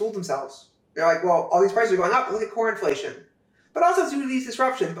 just fooled themselves. They're like, well, all these prices are going up. Look at core inflation. But also due to these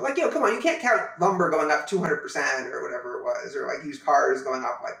disruptions. But come on, you can't count lumber going up 200% or whatever it was, or like used cars going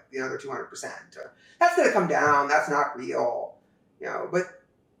up like another 200%. That's going to come down. That's not real. But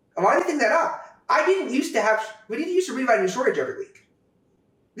a lot of things add up. We didn't used to read about a new shortage every week.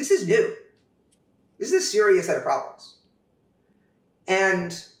 This is new. This is a serious set of problems.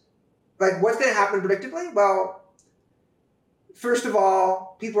 And like, what's going to happen predictably? Well, first of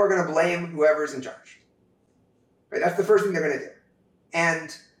all, people are going to blame whoever's in charge. Right? That's the first thing they're going to do.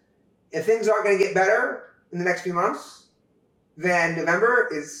 And if things aren't going to get better in the next few months, then November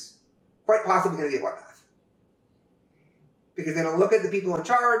is quite possibly going to be a bloodbath. Because they're going to look at the people in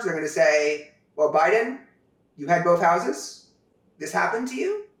charge. They're going to say, well, Biden, you had both houses. This happened to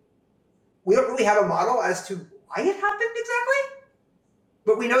you. We don't really have a model as to why it happened exactly.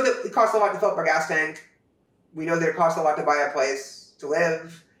 But we know that it costs a lot to fill up our gas tank. We know that it costs a lot to buy a place to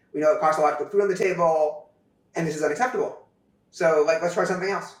live. We know it costs a lot to put food on the table. And this is unacceptable. So, let's try something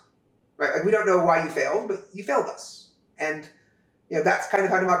else. Right? Like, we don't know why you failed, but you failed us. And, that's kind of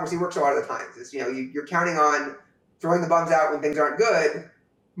how democracy works a lot of the times. Is, you're counting on throwing the bums out when things aren't good,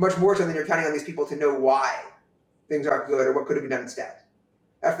 much more so than you're counting on these people to know why things aren't good or what could have been done instead.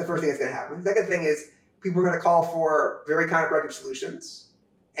 That's the first thing that's going to happen. The second thing is people are going to call for very counterproductive solutions.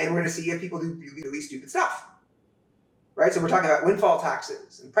 And we're going to see if people do really, really stupid stuff. Right? So we're talking about windfall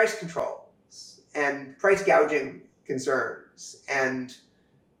taxes and price controls and price gouging concerns and,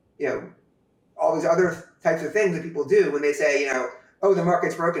 all these other types of things that people do when they say, oh, the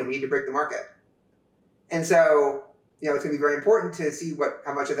market's broken, we need to break the market. And so, it's going to be very important to see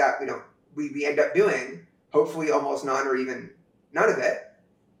how much of that, we end up doing, hopefully almost none or even none of it,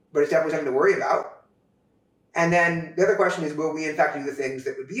 but it's definitely something to worry about. And then the other question is, will we in fact do the things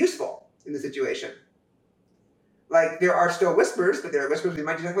that would be useful in the situation? Like, there are still whispers, but there are whispers we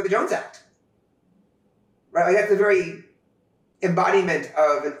might do something with the Jones Act. Right? Like, that's the very embodiment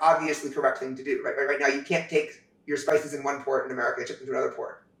of an obviously correct thing to do. Right now, you can't take your spices in one port in America and ship them to another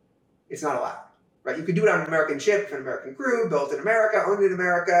port. It's not allowed. Right? You could do it on an American ship, an American crew, built in America, owned in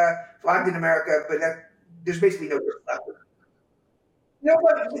America, flagged in America, but there's basically no difference left. No,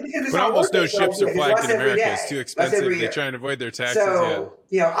 but almost no ships are flagged in America. It's too expensive. They try and avoid their taxes. So,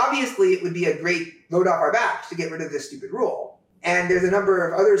 obviously it would be a great load off our backs to get rid of this stupid rule. And there's a number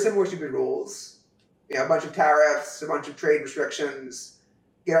of other similar stupid rules. A bunch of tariffs, a bunch of trade restrictions,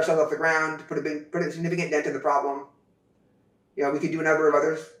 get ourselves off the ground, put a significant dent in the problem. We could do a number of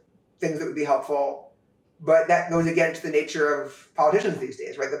other things that would be helpful, but that goes against the nature of politicians these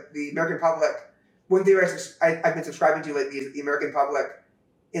days, right? The American public, one theory I've been subscribing to lately is that the American public,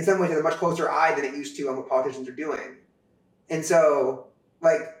 in some ways, has a much closer eye than it used to on what politicians are doing. And so,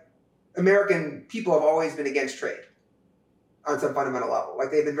 like, American people have always been against trade on some fundamental level. Like,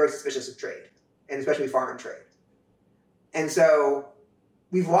 they've been very suspicious of trade, and especially foreign trade. And so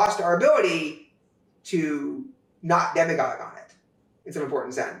we've lost our ability to not demagogue on it in some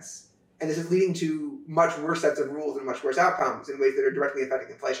important sense. And this is leading to much worse sets of rules and much worse outcomes in ways that are directly affecting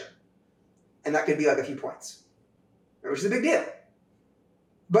inflation. And that could be like a few points, which is a big deal.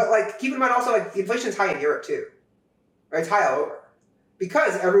 But like, keep in mind also, like, inflation is high in Europe too, right? It's high all over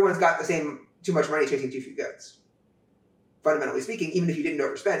because everyone's got the same too much money chasing too few goods, fundamentally speaking, even if you didn't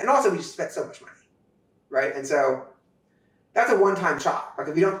overspend. And also we just spent so much money, right? And so that's a one-time shock. Like,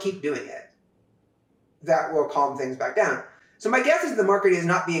 if we don't keep doing it, that will calm things back down. So my guess is the market is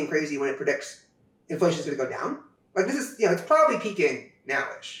not being crazy when it predicts inflation is going to go down. Like, this is, it's probably peaking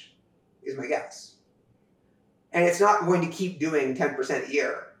now-ish, is my guess. And it's not going to keep doing 10% a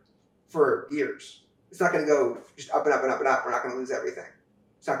year for years. It's not going to go just up and up and up and up. We're not going to lose everything.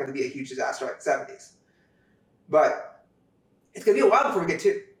 It's not going to be a huge disaster like the 70s. But it's going to be a while before we get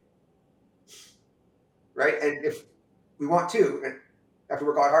to, right? And if we want to, and have to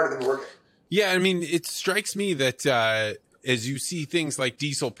work a lot harder than we're working. Yeah, I mean, it strikes me that as you see things like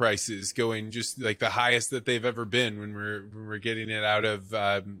diesel prices going just like the highest that they've ever been when we're getting it out of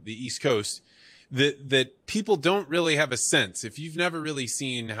the East Coast, that people don't really have a sense. If you've never really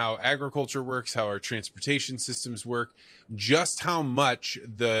seen how agriculture works, how our transportation systems work, just how much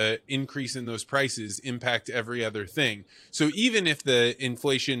the increase in those prices impact every other thing. So even if the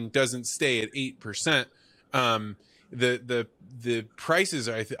inflation doesn't stay at 8%, the prices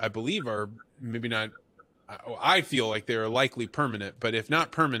I believe are maybe not. I feel like they're likely permanent, but if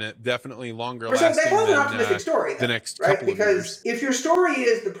not permanent, definitely longer lasting. That's an optimistic story, the next right? couple Because of years. If your story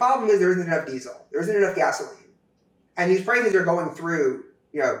is the problem is there isn't enough diesel, there isn't enough gasoline, and these prices are going through,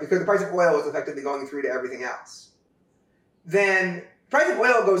 because the price of oil is effectively going through to everything else, then the price of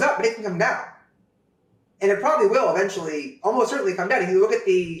oil goes up, but it can come down, and it probably will eventually, almost certainly come down. If you look at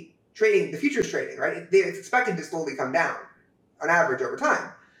the trading, the futures trading, right? It's expected to slowly come down on average over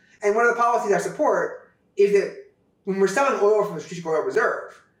time. And one of the policies I support is that when we're selling oil from the Strategic Oil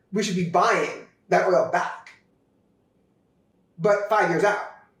Reserve, we should be buying that oil back, but 5 years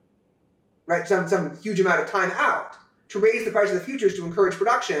out, right? Some huge amount of time out to raise the price of the futures to encourage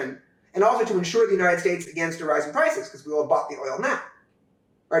production and also to insure the United States against a rise in prices because we will have bought the oil now,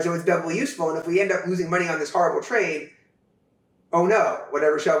 right? So it's doubly useful. And if we end up losing money on this horrible trade, oh no,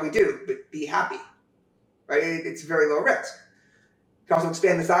 whatever shall we do? But be happy, right? It's very low risk. We can also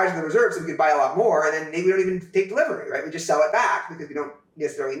expand the size of the reserve so we could buy a lot more, and then maybe we don't even take delivery, right? We just sell it back because we don't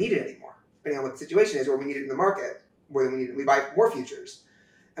necessarily need it anymore, depending on what the situation is, or we need it in the market more than we need it. We buy more futures.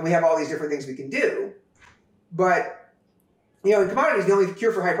 And we have all these different things we can do. But, in commodities, the only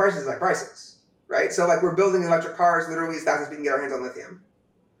cure for high prices is high prices, right? So, like, we're building electric cars literally as fast as we can get our hands on lithium.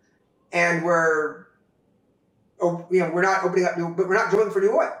 And we're not opening up new, but we're not drilling for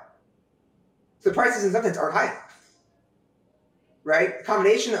new oil. So the prices in some sense aren't high enough. Right? A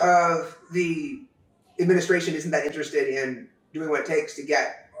combination of the administration isn't that interested in doing what it takes to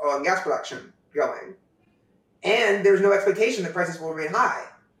get oil and gas production going, and there's no expectation that prices will remain high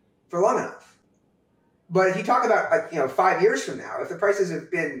for long enough. But if you talk about 5 years from now, if the prices have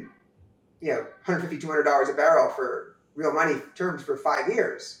been $150, $200 a barrel for real money terms for 5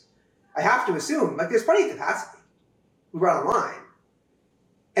 years, I have to assume there's plenty of capacity we brought online,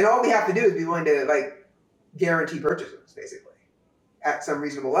 and all we have to do is be willing to guarantee purchases basically at some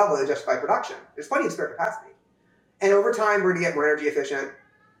reasonable level to justify production. There's plenty of spare capacity. And over time, we're going to get more energy efficient.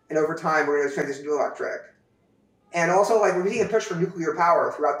 And over time, we're going to transition to electric. And also, we're seeing a push for nuclear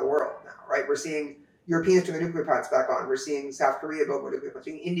power throughout the world now, right? We're seeing Europeans turn their nuclear plants back on. We're seeing South Korea build more nuclear plants.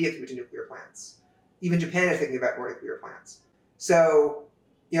 We're seeing India commit to nuclear plants. Even Japan is thinking about more nuclear plants. So,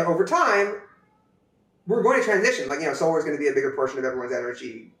 over time, we're going to transition. Solar is going to be a bigger portion of everyone's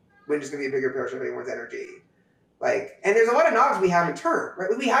energy. Wind is going to be a bigger portion of everyone's energy. And there's a lot of knobs we haven't turned, right?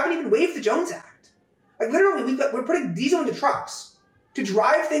 We haven't even waived the Jones Act. Literally, we're putting diesel into trucks to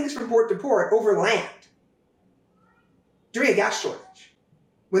drive things from port to port over land during a gas shortage,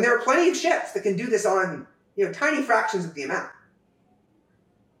 when there are plenty of ships that can do this on tiny fractions of the amount.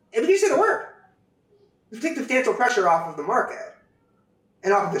 And we just say the word. We take substantial pressure off of the market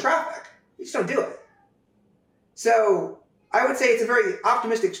and off of the traffic. We just don't do it. So I would say it's a very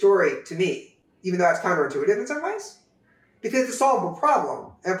optimistic story to me, even though that's counterintuitive in some ways, because it's a solvable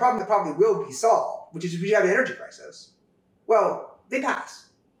problem, and a problem that probably will be solved, which is if we have an energy crisis. Well, they pass.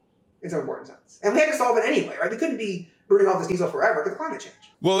 in some important sense. And we had to solve it anyway, right? We couldn't be burning all this diesel forever because of climate change.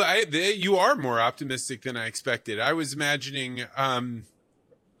 Well, you are more optimistic than I expected. I was imagining,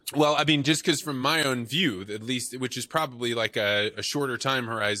 well, I mean, just because from my own view, at least, which is probably like a shorter time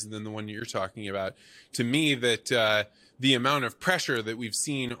horizon than the one you're talking about, to me, that the amount of pressure that we've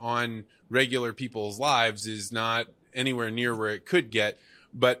seen on regular people's lives is not anywhere near where it could get.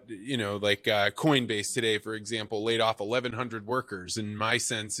 But, you know, like Coinbase today, for example, laid off 1,100 workers. And my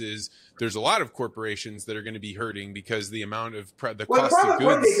sense is there's a lot of corporations that are going to be hurting because the amount of the cost of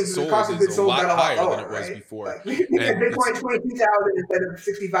goods sold is a lot higher than it was before. Like, we had Bitcoin 22,000 instead of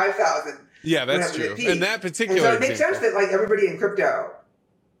 65,000. Yeah, that's true. And that particular so it makes sense that like everybody in crypto,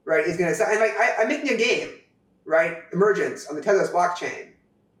 right, is going to, and like I'm making a game, right, Emergence on the Tezos blockchain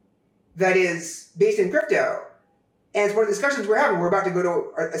that is based in crypto. And it's one of the discussions we're having. We're about to go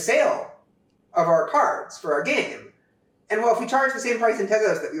to a sale of our cards for our game. And well, if we charge the same price in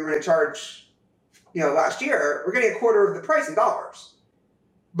Tezos that we were going to charge, last year, we're getting a quarter of the price in dollars.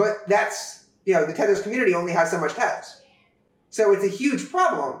 But that's, the Tezos community only has so much Tez. So it's a huge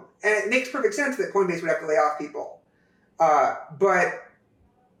problem. And it makes perfect sense that Coinbase would have to lay off people.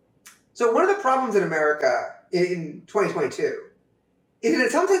 So one of the problems in America in 2022 is that in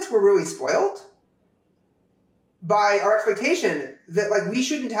some sense we're really spoiled by our expectation that like we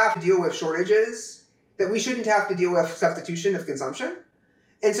shouldn't have to deal with shortages, that we shouldn't have to deal with substitution of consumption.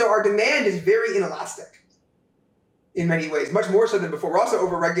 And so our demand is very inelastic in many ways, much more so than before. We're also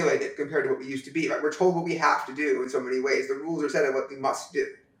overregulated compared to what we used to be, right? We're told what we have to do in so many ways. The rules are set of what we must do.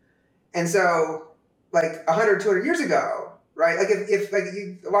 And so like 100, 200 years ago, right? Like if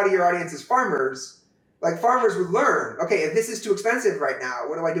a lot of your audience is farmers, like farmers would learn, okay, if this is too expensive right now,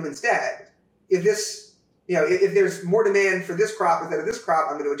 what do I do instead? If this, if there's more demand for this crop instead of this crop,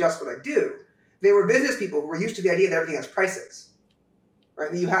 I'm going to adjust what I do. They were business people who were used to the idea that everything has prices,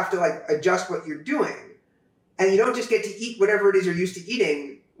 right? That you have to like adjust what you're doing. And you don't just get to eat whatever it is you're used to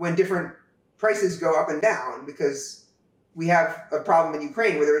eating when different prices go up and down, because we have a problem in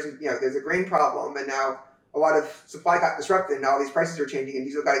Ukraine where there's a grain problem, and now a lot of supply got disrupted, and all these prices are changing, and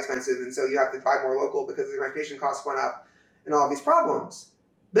diesel got expensive, and so you have to buy more local because the transportation costs went up, and all these problems.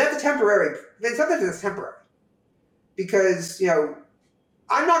 But that's sometimes it's temporary. Because,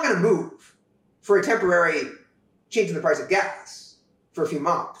 I'm not going to move for a temporary change in the price of gas for a few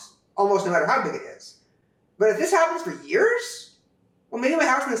months, almost no matter how big it is. But if this happens for years, well, maybe my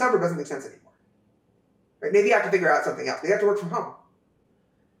house in the suburb doesn't make sense anymore. Right? Maybe I have to figure out something else. Maybe I have to work from home.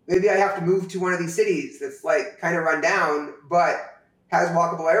 Maybe I have to move to one of these cities that's like kind of run down, but has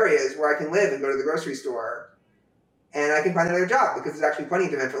walkable areas where I can live and go to the grocery store, and I can find another job because there's actually plenty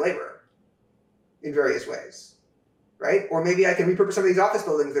of demand for labor in various ways, right? Or maybe I can repurpose some of these office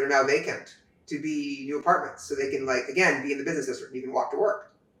buildings that are now vacant to be new apartments so they can, like, again, be in the business district and you can walk to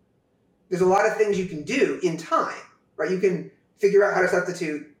work. There's a lot of things you can do in time, right? You can figure out how to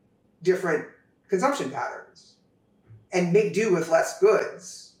substitute different consumption patterns and make do with less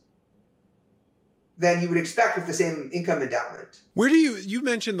goods than you would expect with the same income endowment. Where do you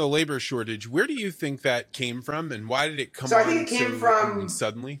mentioned the labor shortage. Where do you think that came from, and why did it come I think it came from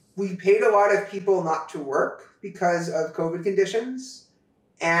suddenly? We paid a lot of people not to work because of COVID conditions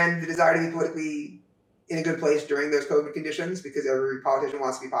and the desire to be politically in a good place during those COVID conditions, because every politician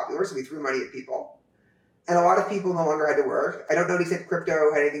wants to be popular, so we threw money at people. And a lot of people no longer had to work. I don't know to the extent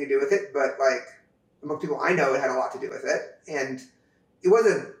crypto had anything to do with it, but like among people I know, it had a lot to do with it. And it was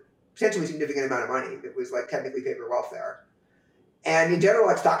a potentially significant amount of money. It was like technically paper wealth there. And in general,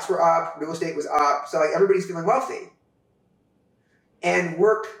 like stocks were up, real estate was up, so like everybody's feeling wealthy. And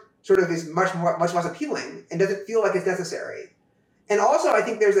work sort of is much less appealing and doesn't feel like it's necessary. And also, I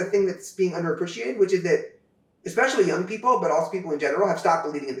think there's a thing that's being underappreciated, which is that especially young people, but also people in general, have stopped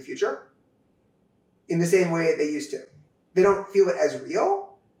believing in the future in the same way they used to. They don't feel it as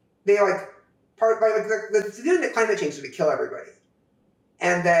real. They the feeling that climate change is going to kill everybody.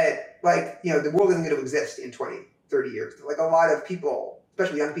 And that, like, the world isn't going to exist in 20, 30 years. Like, a lot of people,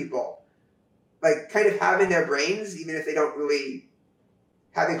 especially young people, like, kind of have in their brains, even if they don't really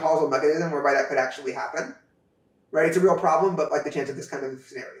have a causal mechanism whereby that could actually happen, right? It's a real problem, but, like, the chance of this kind of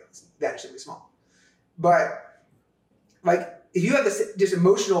scenario is vanishingly small. But, like, if you have this just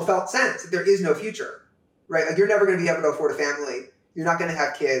emotional felt sense that there is no future, right? Like, you're never going to be able to afford a family. You're not going to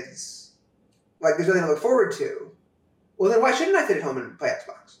have kids. Like, there's nothing to look forward to. Well, then why shouldn't I sit at home and play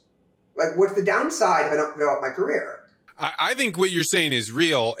Xbox? Like, what's the downside if I don't develop my career? I think what you're saying is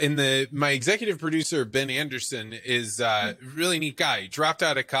real. My executive producer, Ben Anderson, is a really neat guy. He dropped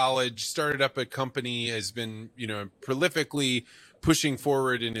out of college, started up a company, has been, prolifically pushing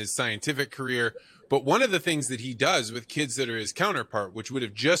forward in his scientific career. But one of the things that he does with kids that are his counterpart, which would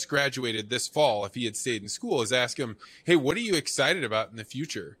have just graduated this fall if he had stayed in school, is ask him, hey, what are you excited about in the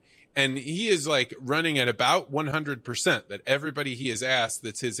future? And he is like running at about 100%, that everybody he has asked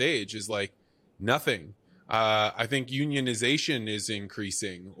that's his age is like, nothing. I think unionization is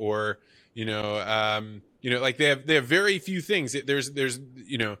increasing, or, like they have very few things. There's,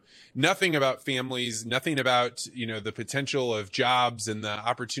 nothing about families, nothing about, the potential of jobs and the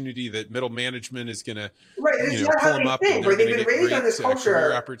opportunity that middle management is going to, pull them up. Things, right? They've been raised on this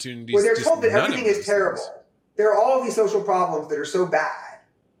culture opportunities where they're told that everything is terrible. Things. There are all these social problems that are so bad,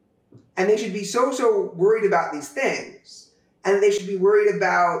 and they should be so worried about these things. And they should be worried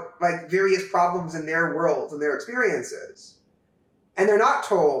about like various problems in their worlds and their experiences. And they're not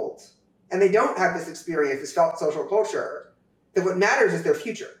told, and they don't have this experience, this felt social culture, that what matters is their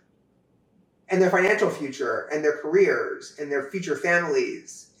future and their financial future and their careers and their future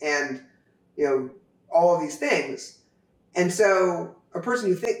families and, all of these things. And so a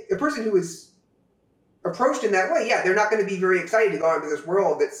person who is approached in that way, yeah, they're not going to be very excited to go into this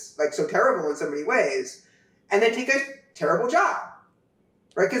world that's like so terrible in so many ways, and then take a terrible job,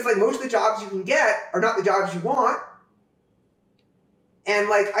 right? Because like most of the jobs you can get are not the jobs you want. And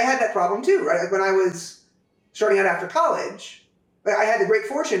like I had that problem too, right? Like when I was starting out after college, like I had the great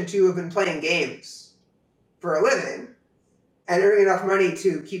fortune to have been playing games for a living and earning enough money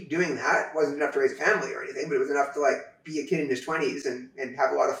to keep doing that. It wasn't enough to raise a family or anything, but it was enough to like be a kid in his 20s and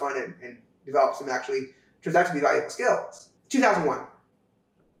have a lot of fun and develop some actually turns out to be valuable skills. 2001.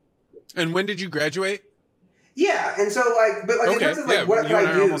 And when did you graduate? Yeah, and so in terms of what could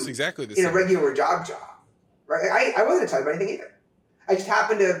I do almost exactly the in same. a regular job, right? I wasn't excited about anything either. I just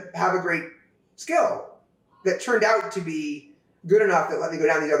happened to have a great skill that turned out to be good enough that let me go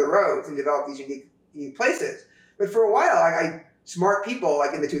down these other roads and develop these unique places. But for a while, smart people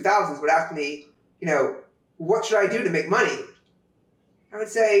like in the 2000s would ask me, what should I do to make money? I would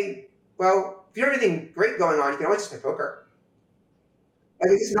say, well, if you don't have anything great going on, you can always just play poker.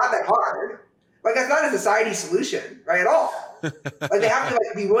 Like it's not that hard. Like that's not a society solution, right, at all. Like they have to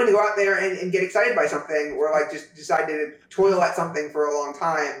be willing to go out there and get excited by something, or like just decide to toil at something for a long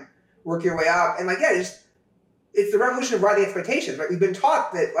time, work your way up, and it's the revolution of rising expectations, right? We've been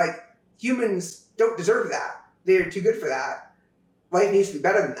taught that like humans don't deserve that; they're too good for that. Life needs to be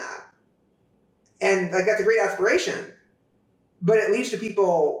better than that, and like that's a great aspiration, but it leads to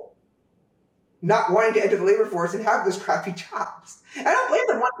people not wanting to enter the labor force and have those crappy jobs. I don't blame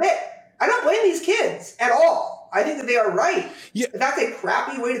them one bit. I don't blame these kids at all. I think that they are right. Yeah. That's a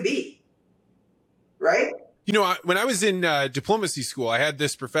crappy way to be. Right? When I was in diplomacy school, I had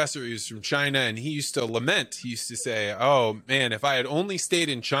this professor who was from China, and he used to lament. He used to say, oh, man, if I had only stayed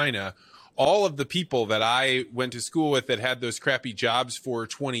in China, all of the people that I went to school with that had those crappy jobs for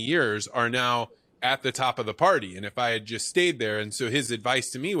 20 years are now at the top of the party. And if I had just stayed there. And so his advice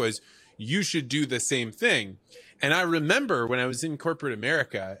to me was, you should do the same thing. And I remember when I was in corporate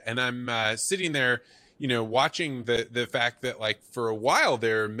America and I'm sitting there, watching the fact that like for a while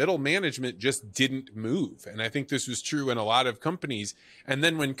there, middle management just didn't move. And I think this was true in a lot of companies. And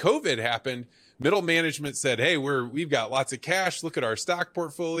then when COVID happened, middle management said, hey, we've got lots of cash. Look at our stock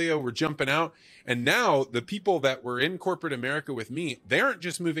portfolio. We're jumping out. And now the people that were in corporate America with me, they aren't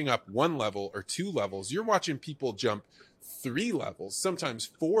just moving up 1 level or 2 levels. You're watching people jump 3 levels, sometimes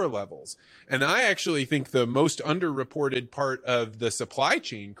 4 levels. And I actually think the most underreported part of the supply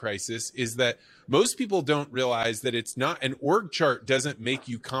chain crisis is that most people don't realize that it's not an org chart doesn't make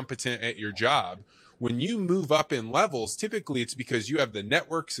you competent at your job. When you move up in levels, typically it's because you have the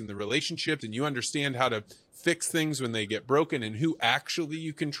networks and the relationships and you understand how to fix things when they get broken and who actually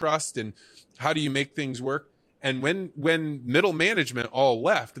you can trust and how do you make things work. And when middle management all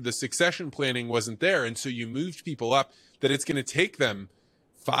left, the succession planning wasn't there. And so you moved people up that it's going to take them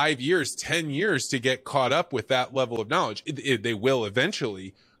 5 years, 10 years to get caught up with that level of knowledge. They will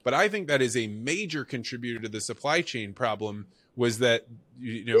eventually. But I think that is a major contributor to the supply chain problem was that,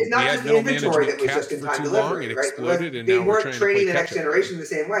 we had middle management capped for too long. It exploded and now we're trying to play training the next generation the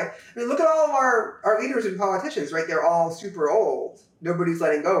same way. I mean, look at all of our leaders and politicians, right? They're all super old. Nobody's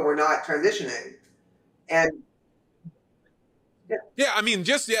letting go. We're not transitioning. And yeah, I mean,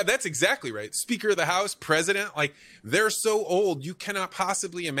 that's exactly right. Speaker of the House, president, like they're so old, you cannot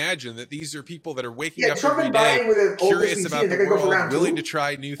possibly imagine that these are people that are waking up Trump every and day, Biden with curious about the world, willing to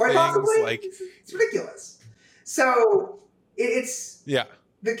try new things. Possibly? Like it's ridiculous. So it's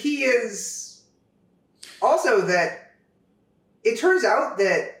the key is also that it turns out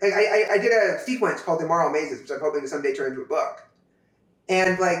that like I did a sequence called The Moral Mazes, which I'm hoping to someday turn into a book.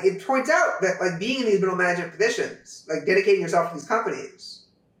 And like it points out that like being in these middle management positions, like dedicating yourself to these companies,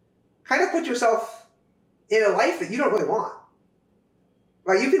 kind of put yourself in a life that you don't really want.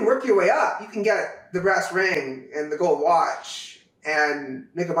 Like, you can work your way up. You can get the brass ring and the gold watch and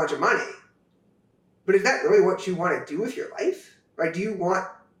make a bunch of money. But is that really what you want to do with your life? Right? Do you want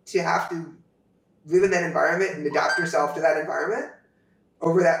to have to live in that environment and adapt yourself to that environment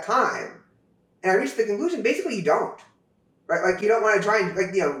over that time? And I reached the conclusion, basically, you don't. Right? Like, you don't want to try and,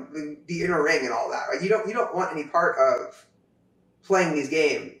 like, the inner ring and all that. Right? You don't want any part of playing these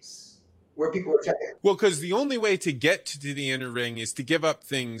games where people are checking. Well, because the only way to get to the inner ring is to give up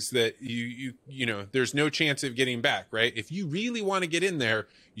things that there's no chance of getting back, right? If you really want to get in there,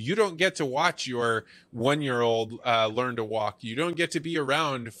 you don't get to watch your 1-year-old learn to walk. You don't get to be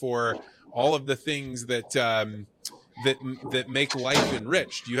around for all of the things that make life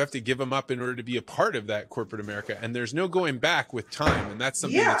enriched. You have to give them up in order to be a part of that corporate America. And there's no going back with time. And that's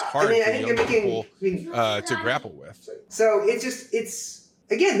something that's hard for young people to grapple with. So it's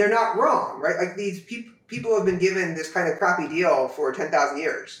again, they're not wrong, right? Like, these people have been given this kind of crappy deal for 10,000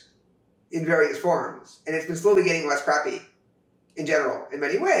 years in various forms. And it's been slowly getting less crappy in general, in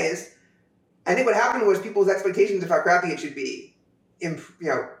many ways. I think what happened was people's expectations of how crappy it should be,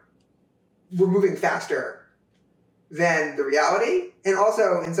 were moving faster than the reality. And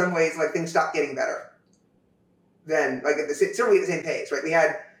also, in some ways, like, things stopped getting better than, like, certainly at the same pace, right? We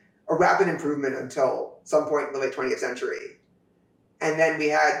had a rapid improvement until some point in the late 20th century. And then we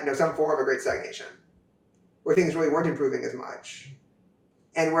had, some form of a great stagnation where things really weren't improving as much.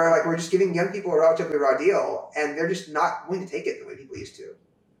 And where, like, we're just giving young people a relatively raw deal, and they're just not willing to take it the way people used to.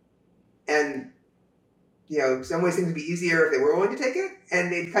 And, in some ways things would be easier if they were willing to take it,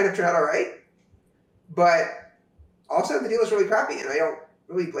 and they'd kind of turn out all right. But also the deal is really crappy, and I don't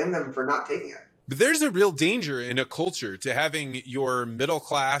really blame them for not taking it. But there's a real danger in a culture to having your middle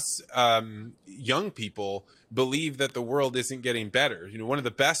class young people believe that the world isn't getting better. One of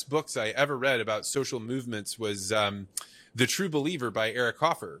the best books I ever read about social movements was The True Believer by Eric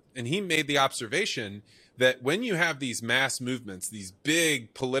Hoffer. And he made the observation that when you have these mass movements, these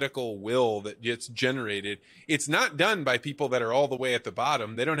big political will that gets generated, it's not done by people that are all the way at the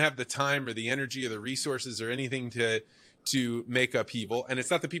bottom. They don't have the time or the energy or the resources or anything to make upheaval. And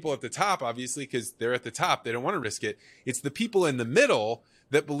it's not the people at the top, obviously, because they're at the top. They don't want to risk it. It's the people in the middle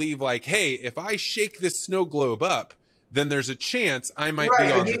that believe, like, hey, if I shake this snow globe up, then there's a chance I might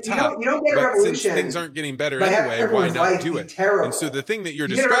be on the top. You don't get a revolution. Since things aren't getting better anyway, why not do it? Terrible. And so the thing that you're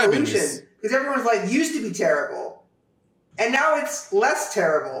describing is... because everyone's life used to be terrible, and now it's less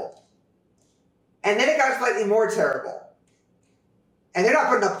terrible, and then it got slightly more terrible. And they're not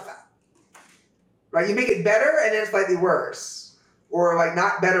putting up with that. Right? You make it better, and then it's slightly worse. Or, like,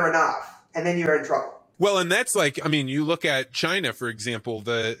 not better enough, and then you're in trouble. Well, and that's like, you look at China, for example,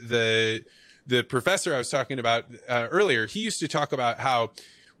 the professor I was talking about earlier, he used to talk about how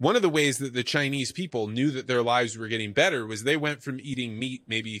one of the ways that the Chinese people knew that their lives were getting better was they went from eating meat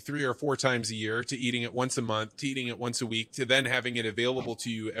maybe 3 or 4 times a year to eating it once a month, to eating it once a week, to then having it available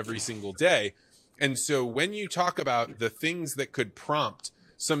to you every single day. And so when you talk about the things that could prompt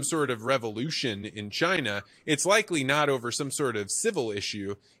some sort of revolution in China, it's likely not over some sort of civil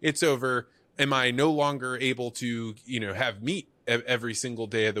issue. It's over, am I no longer able to, have meat every single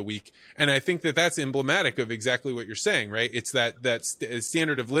day of the week? And I think that that's emblematic of exactly what you're saying, right? It's that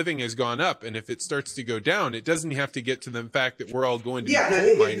standard of living has gone up. And if it starts to go down, it doesn't have to get to the fact that we're all going to be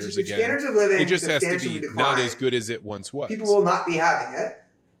coal miners again. Standards of living, it just has to be not as good as it once was. People will not be having it.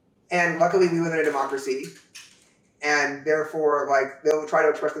 And luckily we live in a democracy. And therefore, like, they'll try to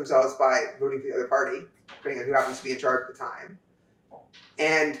express themselves by voting for the other party, depending on who happens to be in charge at the time.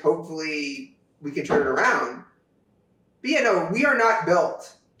 And hopefully we can turn it around. But we are not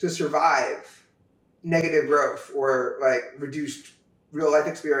built to survive negative growth or, like, reduced real life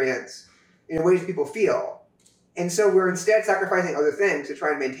experience in ways people feel. And so we're instead sacrificing other things to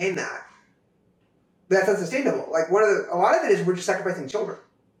try and maintain that. But that's unsustainable. Like, a lot of it is we're just sacrificing children.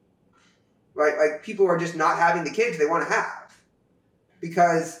 Right? Like, people are just not having the kids they want to have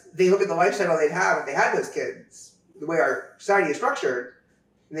because they look at the lifestyle they'd have if they had those kids, the way our society is structured,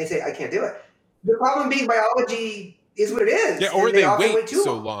 and they say, I can't do it. The problem being biology is what it is. Yeah, or they wait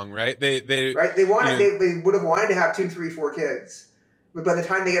so long, right? They would have wanted to have 2, 3, 4 kids, but by the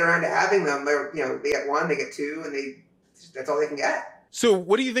time they get around to having them, they get 1, they get 2, and that's all they can get. So,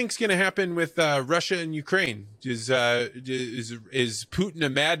 what do you think is going to happen with Russia and Ukraine? Is Putin a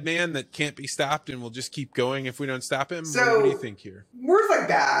madman that can't be stopped and will just keep going if we don't stop him? So, what do you think here? Words like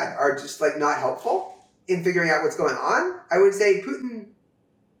bad are just, like, not helpful in figuring out what's going on. I would say Putin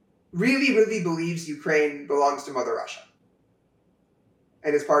really, really believes Ukraine belongs to Mother Russia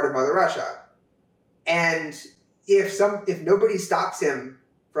and is part of Mother Russia. And if nobody stops him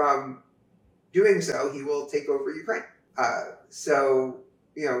from doing so, he will take over Ukraine. So,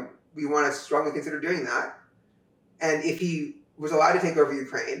 we want to strongly consider doing that. And if he was allowed to take over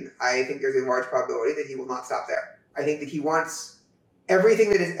Ukraine, I think there's a large probability that he will not stop there. I think that he wants everything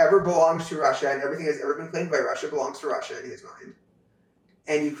that has ever belonged to Russia and everything that has ever been claimed by Russia belongs to Russia in his mind.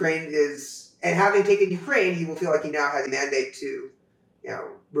 And and having taken Ukraine, he will feel like he now has a mandate to,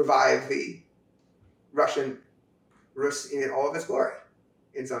 revive the Russian Rus in all of its glory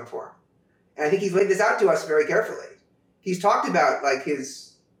in some form. And I think he's laid this out to us very carefully. He's talked about like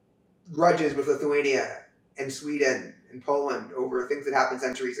his grudges with Lithuania and Sweden and Poland over things that happened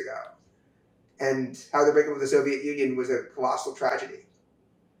centuries ago, and how the breakup of the Soviet Union was a colossal tragedy.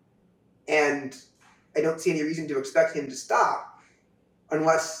 And I don't see any reason to expect him to stop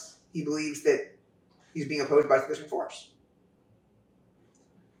unless he believes that he's being opposed by sufficient force.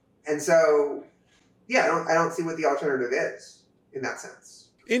 And so, yeah, I don't see what the alternative is in that sense.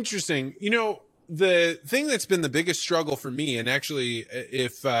 Interesting. The thing that's been the biggest struggle for me, and actually,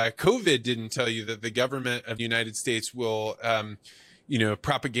 if COVID didn't tell you that the government of the United States will,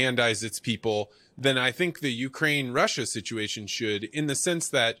 propagandize its people, then I think the Ukraine-Russia situation should, in the sense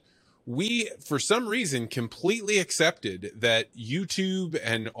that we, for some reason, completely accepted that YouTube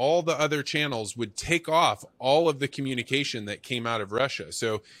and all the other channels would take off all of the communication that came out of Russia.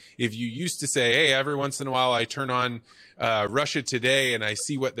 So if you used to say, hey, every once in a while I turn on Russia Today and I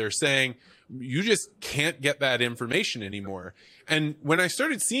see what they're saying, you just can't get that information anymore. And when I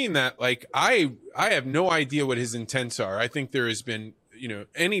started seeing that, like, I have no idea what his intents are. I think there has been,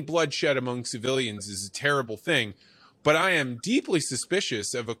 any bloodshed among civilians is a terrible thing. But I am deeply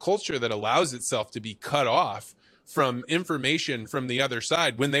suspicious of a culture that allows itself to be cut off from information from the other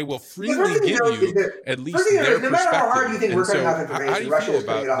side when they will freely give you at least their perspective. No matter how hard you think we're cutting off information, Russia is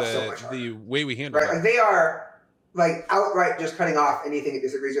cutting it off so much harder. The way we handle it. They are like outright just cutting off anything that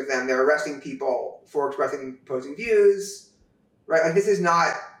disagrees with them. They're arresting people for expressing opposing views, right? Like, this is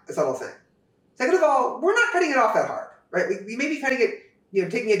not a subtle thing. Second of all, we're not cutting it off that hard, right? We may be cutting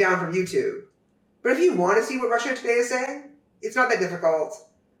it, taking it down from YouTube. But if you want to see what Russia Today is saying, it's not that difficult.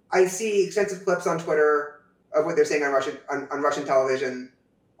 I see extensive clips on Twitter of what they're saying on Russian television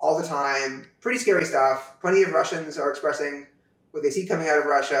all the time. Pretty scary stuff. Plenty of Russians are expressing what they see coming out of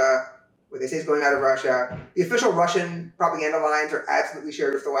Russia, what they say is going out of Russia. The official Russian propaganda lines are absolutely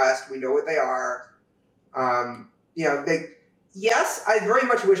shared with the West. We know what they are. Yes, I very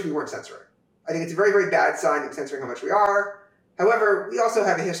much wish we weren't censoring. I think it's a very, very bad sign that we're censoring how much we are. However, we also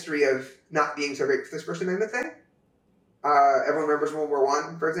have a history of not being so great for this First Amendment thing. Everyone remembers World War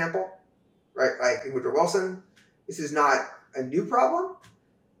I, for example, right? Like Woodrow Wilson. This is not a new problem,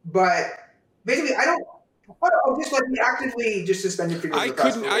 but basically, we actively just suspended freedom of the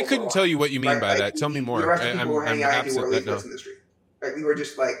press. I couldn't tell you what you mean by that. Tell me more. I'm absent that now. In the street. Right? We were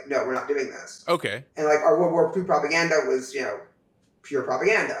just like, no, we're not doing this. Okay. And like our World War II propaganda was, pure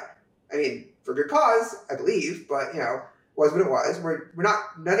propaganda. I mean, for good cause, I believe, but was what it was. We're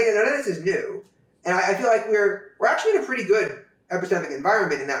not, none of this is new. And I feel like we're actually in a pretty good epistemic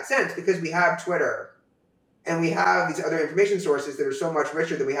environment in that sense, because we have Twitter and we have these other information sources that are so much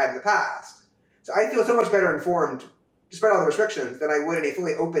richer than we had in the past. So I feel so much better informed, despite all the restrictions, than I would in a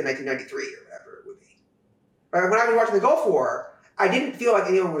fully open 1993 or whatever it would be. Right? When I was watching the Gulf War, I didn't feel like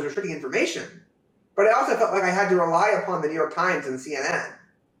anyone was restricting information, but I also felt like I had to rely upon the New York Times and CNN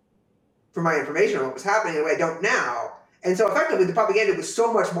for my information on what was happening in a way I don't now. And so effectively, the propaganda was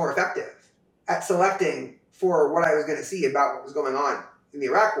so much more effective at selecting for what I was going to see about what was going on in the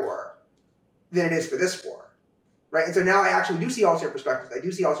Iraq War than it is for this war, right? And so now I actually do see alternate perspectives. I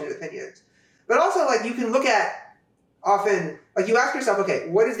do see alternate opinions. But also, like, you can look at often, like, you ask yourself, okay,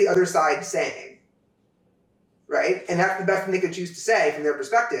 what is the other side saying, right? And that's the best thing they could choose to say from their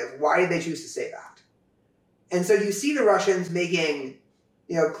perspective. Why did they choose to say that? And so you see the Russians making,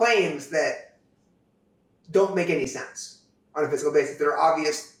 claims that don't make any sense on a physical basis, that are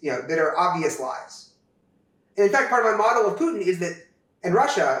obvious, that are obvious lies. And in fact, part of my model of Putin is that, and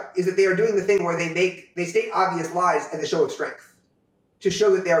Russia, is that they are doing the thing where they state obvious lies as a show of strength, to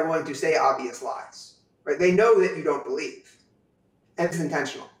show that they are willing to say obvious lies, right? They know that you don't believe, and it's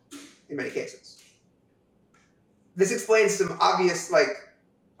intentional in many cases. This explains some obvious,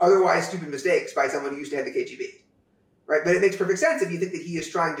 otherwise stupid mistakes by someone who used to head the KGB, right? But it makes perfect sense if you think that he is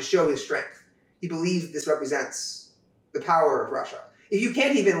trying to show his strength. He believes this represents the power of Russia. If you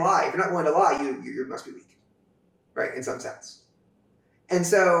can't even lie, if you're not willing to lie, you must be weak, right? In some sense. And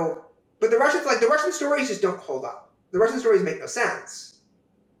so, but the Russian stories just don't hold up. The Russian stories make no sense.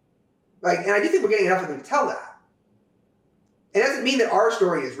 And I do think we're getting enough of them to tell that. It doesn't mean that our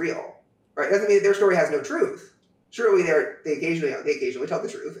story is real, right? It doesn't mean that their story has no truth. Surely they occasionally tell the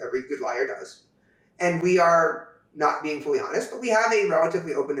truth. Every good liar does. And we are not being fully honest, but we have a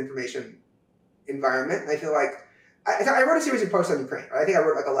relatively open information environment. And I feel like I wrote a series of posts on Ukraine. Right? I think I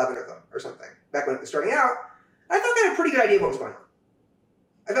wrote like 11 of them or something back when it was starting out. I thought I had a pretty good idea of what was going on.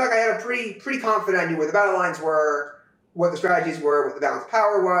 I felt like I had a pretty confident. I knew where the battle lines were, what the strategies were, what the balance of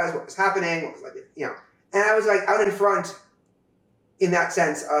power was, what was happening, what was like, you know. And I was like out in front in that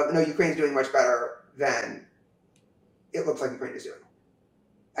sense of, no, Ukraine's doing much better than it looks like Ukraine is doing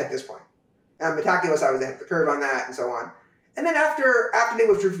at this point. And Metaculous, I was ahead of the curve on that and so on. And then after they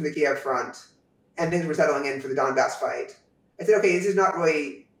withdrew from the Kiev front and things were settling in for the Donbass fight, I said, okay, this is not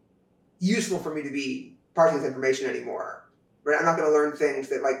really useful for me to be parsing this information anymore. Right? I'm not going to learn things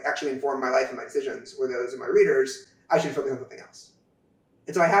that like actually inform my life and my decisions or those of my readers. I should focus on something else.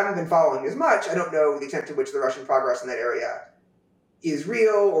 And so I haven't been following as much. I don't know the extent to which the Russian progress in that area is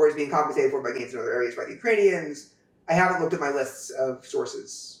real or is being compensated for by gains in other areas by the Ukrainians. I haven't looked at my lists of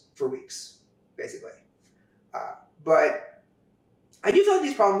sources for weeks, basically. But I do feel like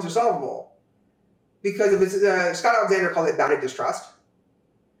these problems are solvable because of this, Scott Alexander called it bounded distrust.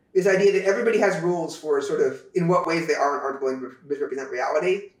 This idea that everybody has rules for sort of in what ways they are and aren't willing to misrepresent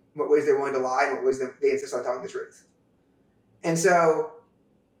reality, in what ways they're willing to lie, and what ways they insist on telling the truth. And so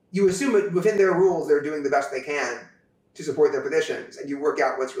you assume that within their rules, they're doing the best they can to support their positions, and you work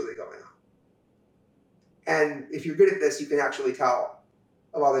out what's really going on. And if you're good at this, you can actually tell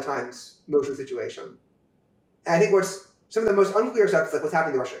a lot of the times most of the situation. And I think what's some of the most unclear stuff is like what's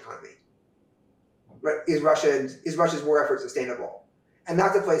happening to the Russian economy. Right? Is Russia's war effort sustainable? And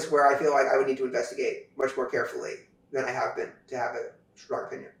that's a place where I feel like I would need to investigate much more carefully than I have been to have a strong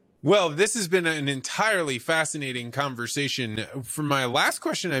opinion. Well, this has been an entirely fascinating conversation. For my last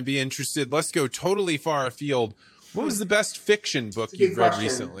question, I'd be interested. Let's go totally far afield. What was the best fiction book you've read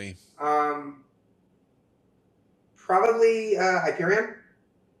recently? Probably Hyperion.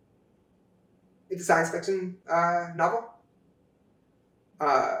 It's a science fiction novel.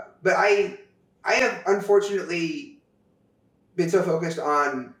 But I have unfortunately been so focused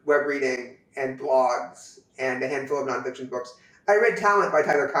on web reading and blogs and a handful of nonfiction books. I read Talent by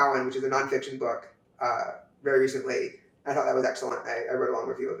Tyler Cowen, which is a nonfiction book, very recently. I thought that was excellent. I wrote a long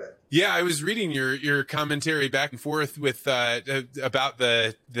review of it. Yeah, I was reading your commentary back and forth with about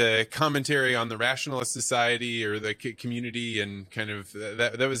the commentary on the Rationalist Society or the community, and kind of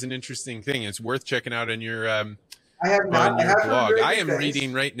that was an interesting thing. It's worth checking out on your blog. I am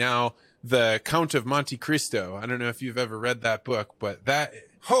reading right now The Count of Monte Cristo. I don't know if you've ever read that book, but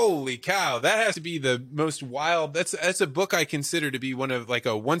holy cow, that has to be the most wild. That's a book I consider to be one of like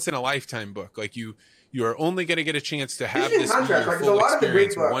a once in a lifetime book. Like you are only going to get a chance to have this contrast, right? full a lot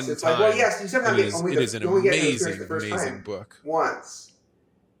experience of the great books, one it's time. Like, well, yes, you sometimes it is an amazing book. Once,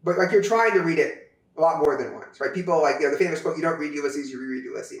 but like you're trying to read it a lot more than once, right? People like the famous quote: "You don't read Ulysses, you reread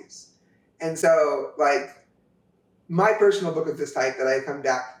Ulysses." And so, like, my personal book of this type that I come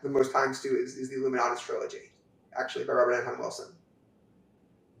back the most times to is the Illuminatus trilogy, actually by Robert Anton Wilson.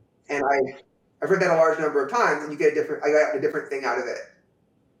 And I've read that a large number of times, and I got a different thing out of it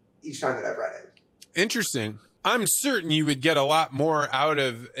each time that I've read it. Interesting. I'm certain you would get a lot more out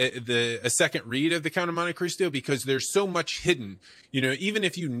of a second read of The Count of Monte Cristo because there's so much hidden. You know, even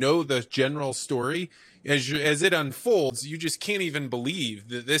if you know the general story, as it unfolds, you just can't even believe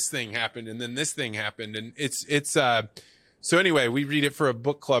that this thing happened and then this thing happened. And it's so anyway, we read it for a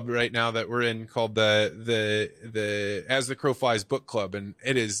book club right now that we're in called the As the Crow Flies book club, and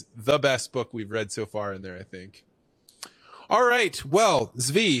it is the best book we've read so far in there, I think. All right. Well,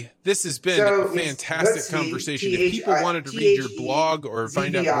 Zvi, this has been a fantastic conversation. If people wanted to read your blog or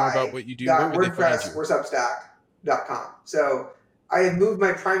find out more about what you do, where would they find you? Or Substack.com. So I have moved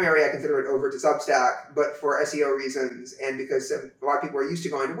my primary, I consider it, over to Substack, but for SEO reasons and because a lot of people are used to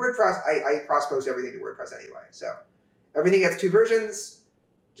going to WordPress, I cross-post everything to WordPress anyway. So everything gets two versions.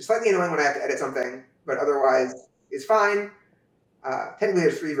 Just slightly annoying when I have to edit something, but otherwise it's fine. Technically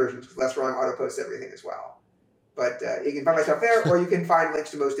there's 3 versions because Les Wrong auto-posts everything as well. But you can find my stuff there, or you can find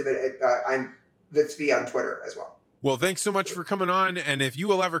links to most of it I'm Vitzvi on Twitter as well. Well, thanks so much for coming on. And if you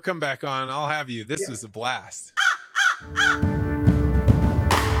will ever come back on, I'll have you. This was a blast.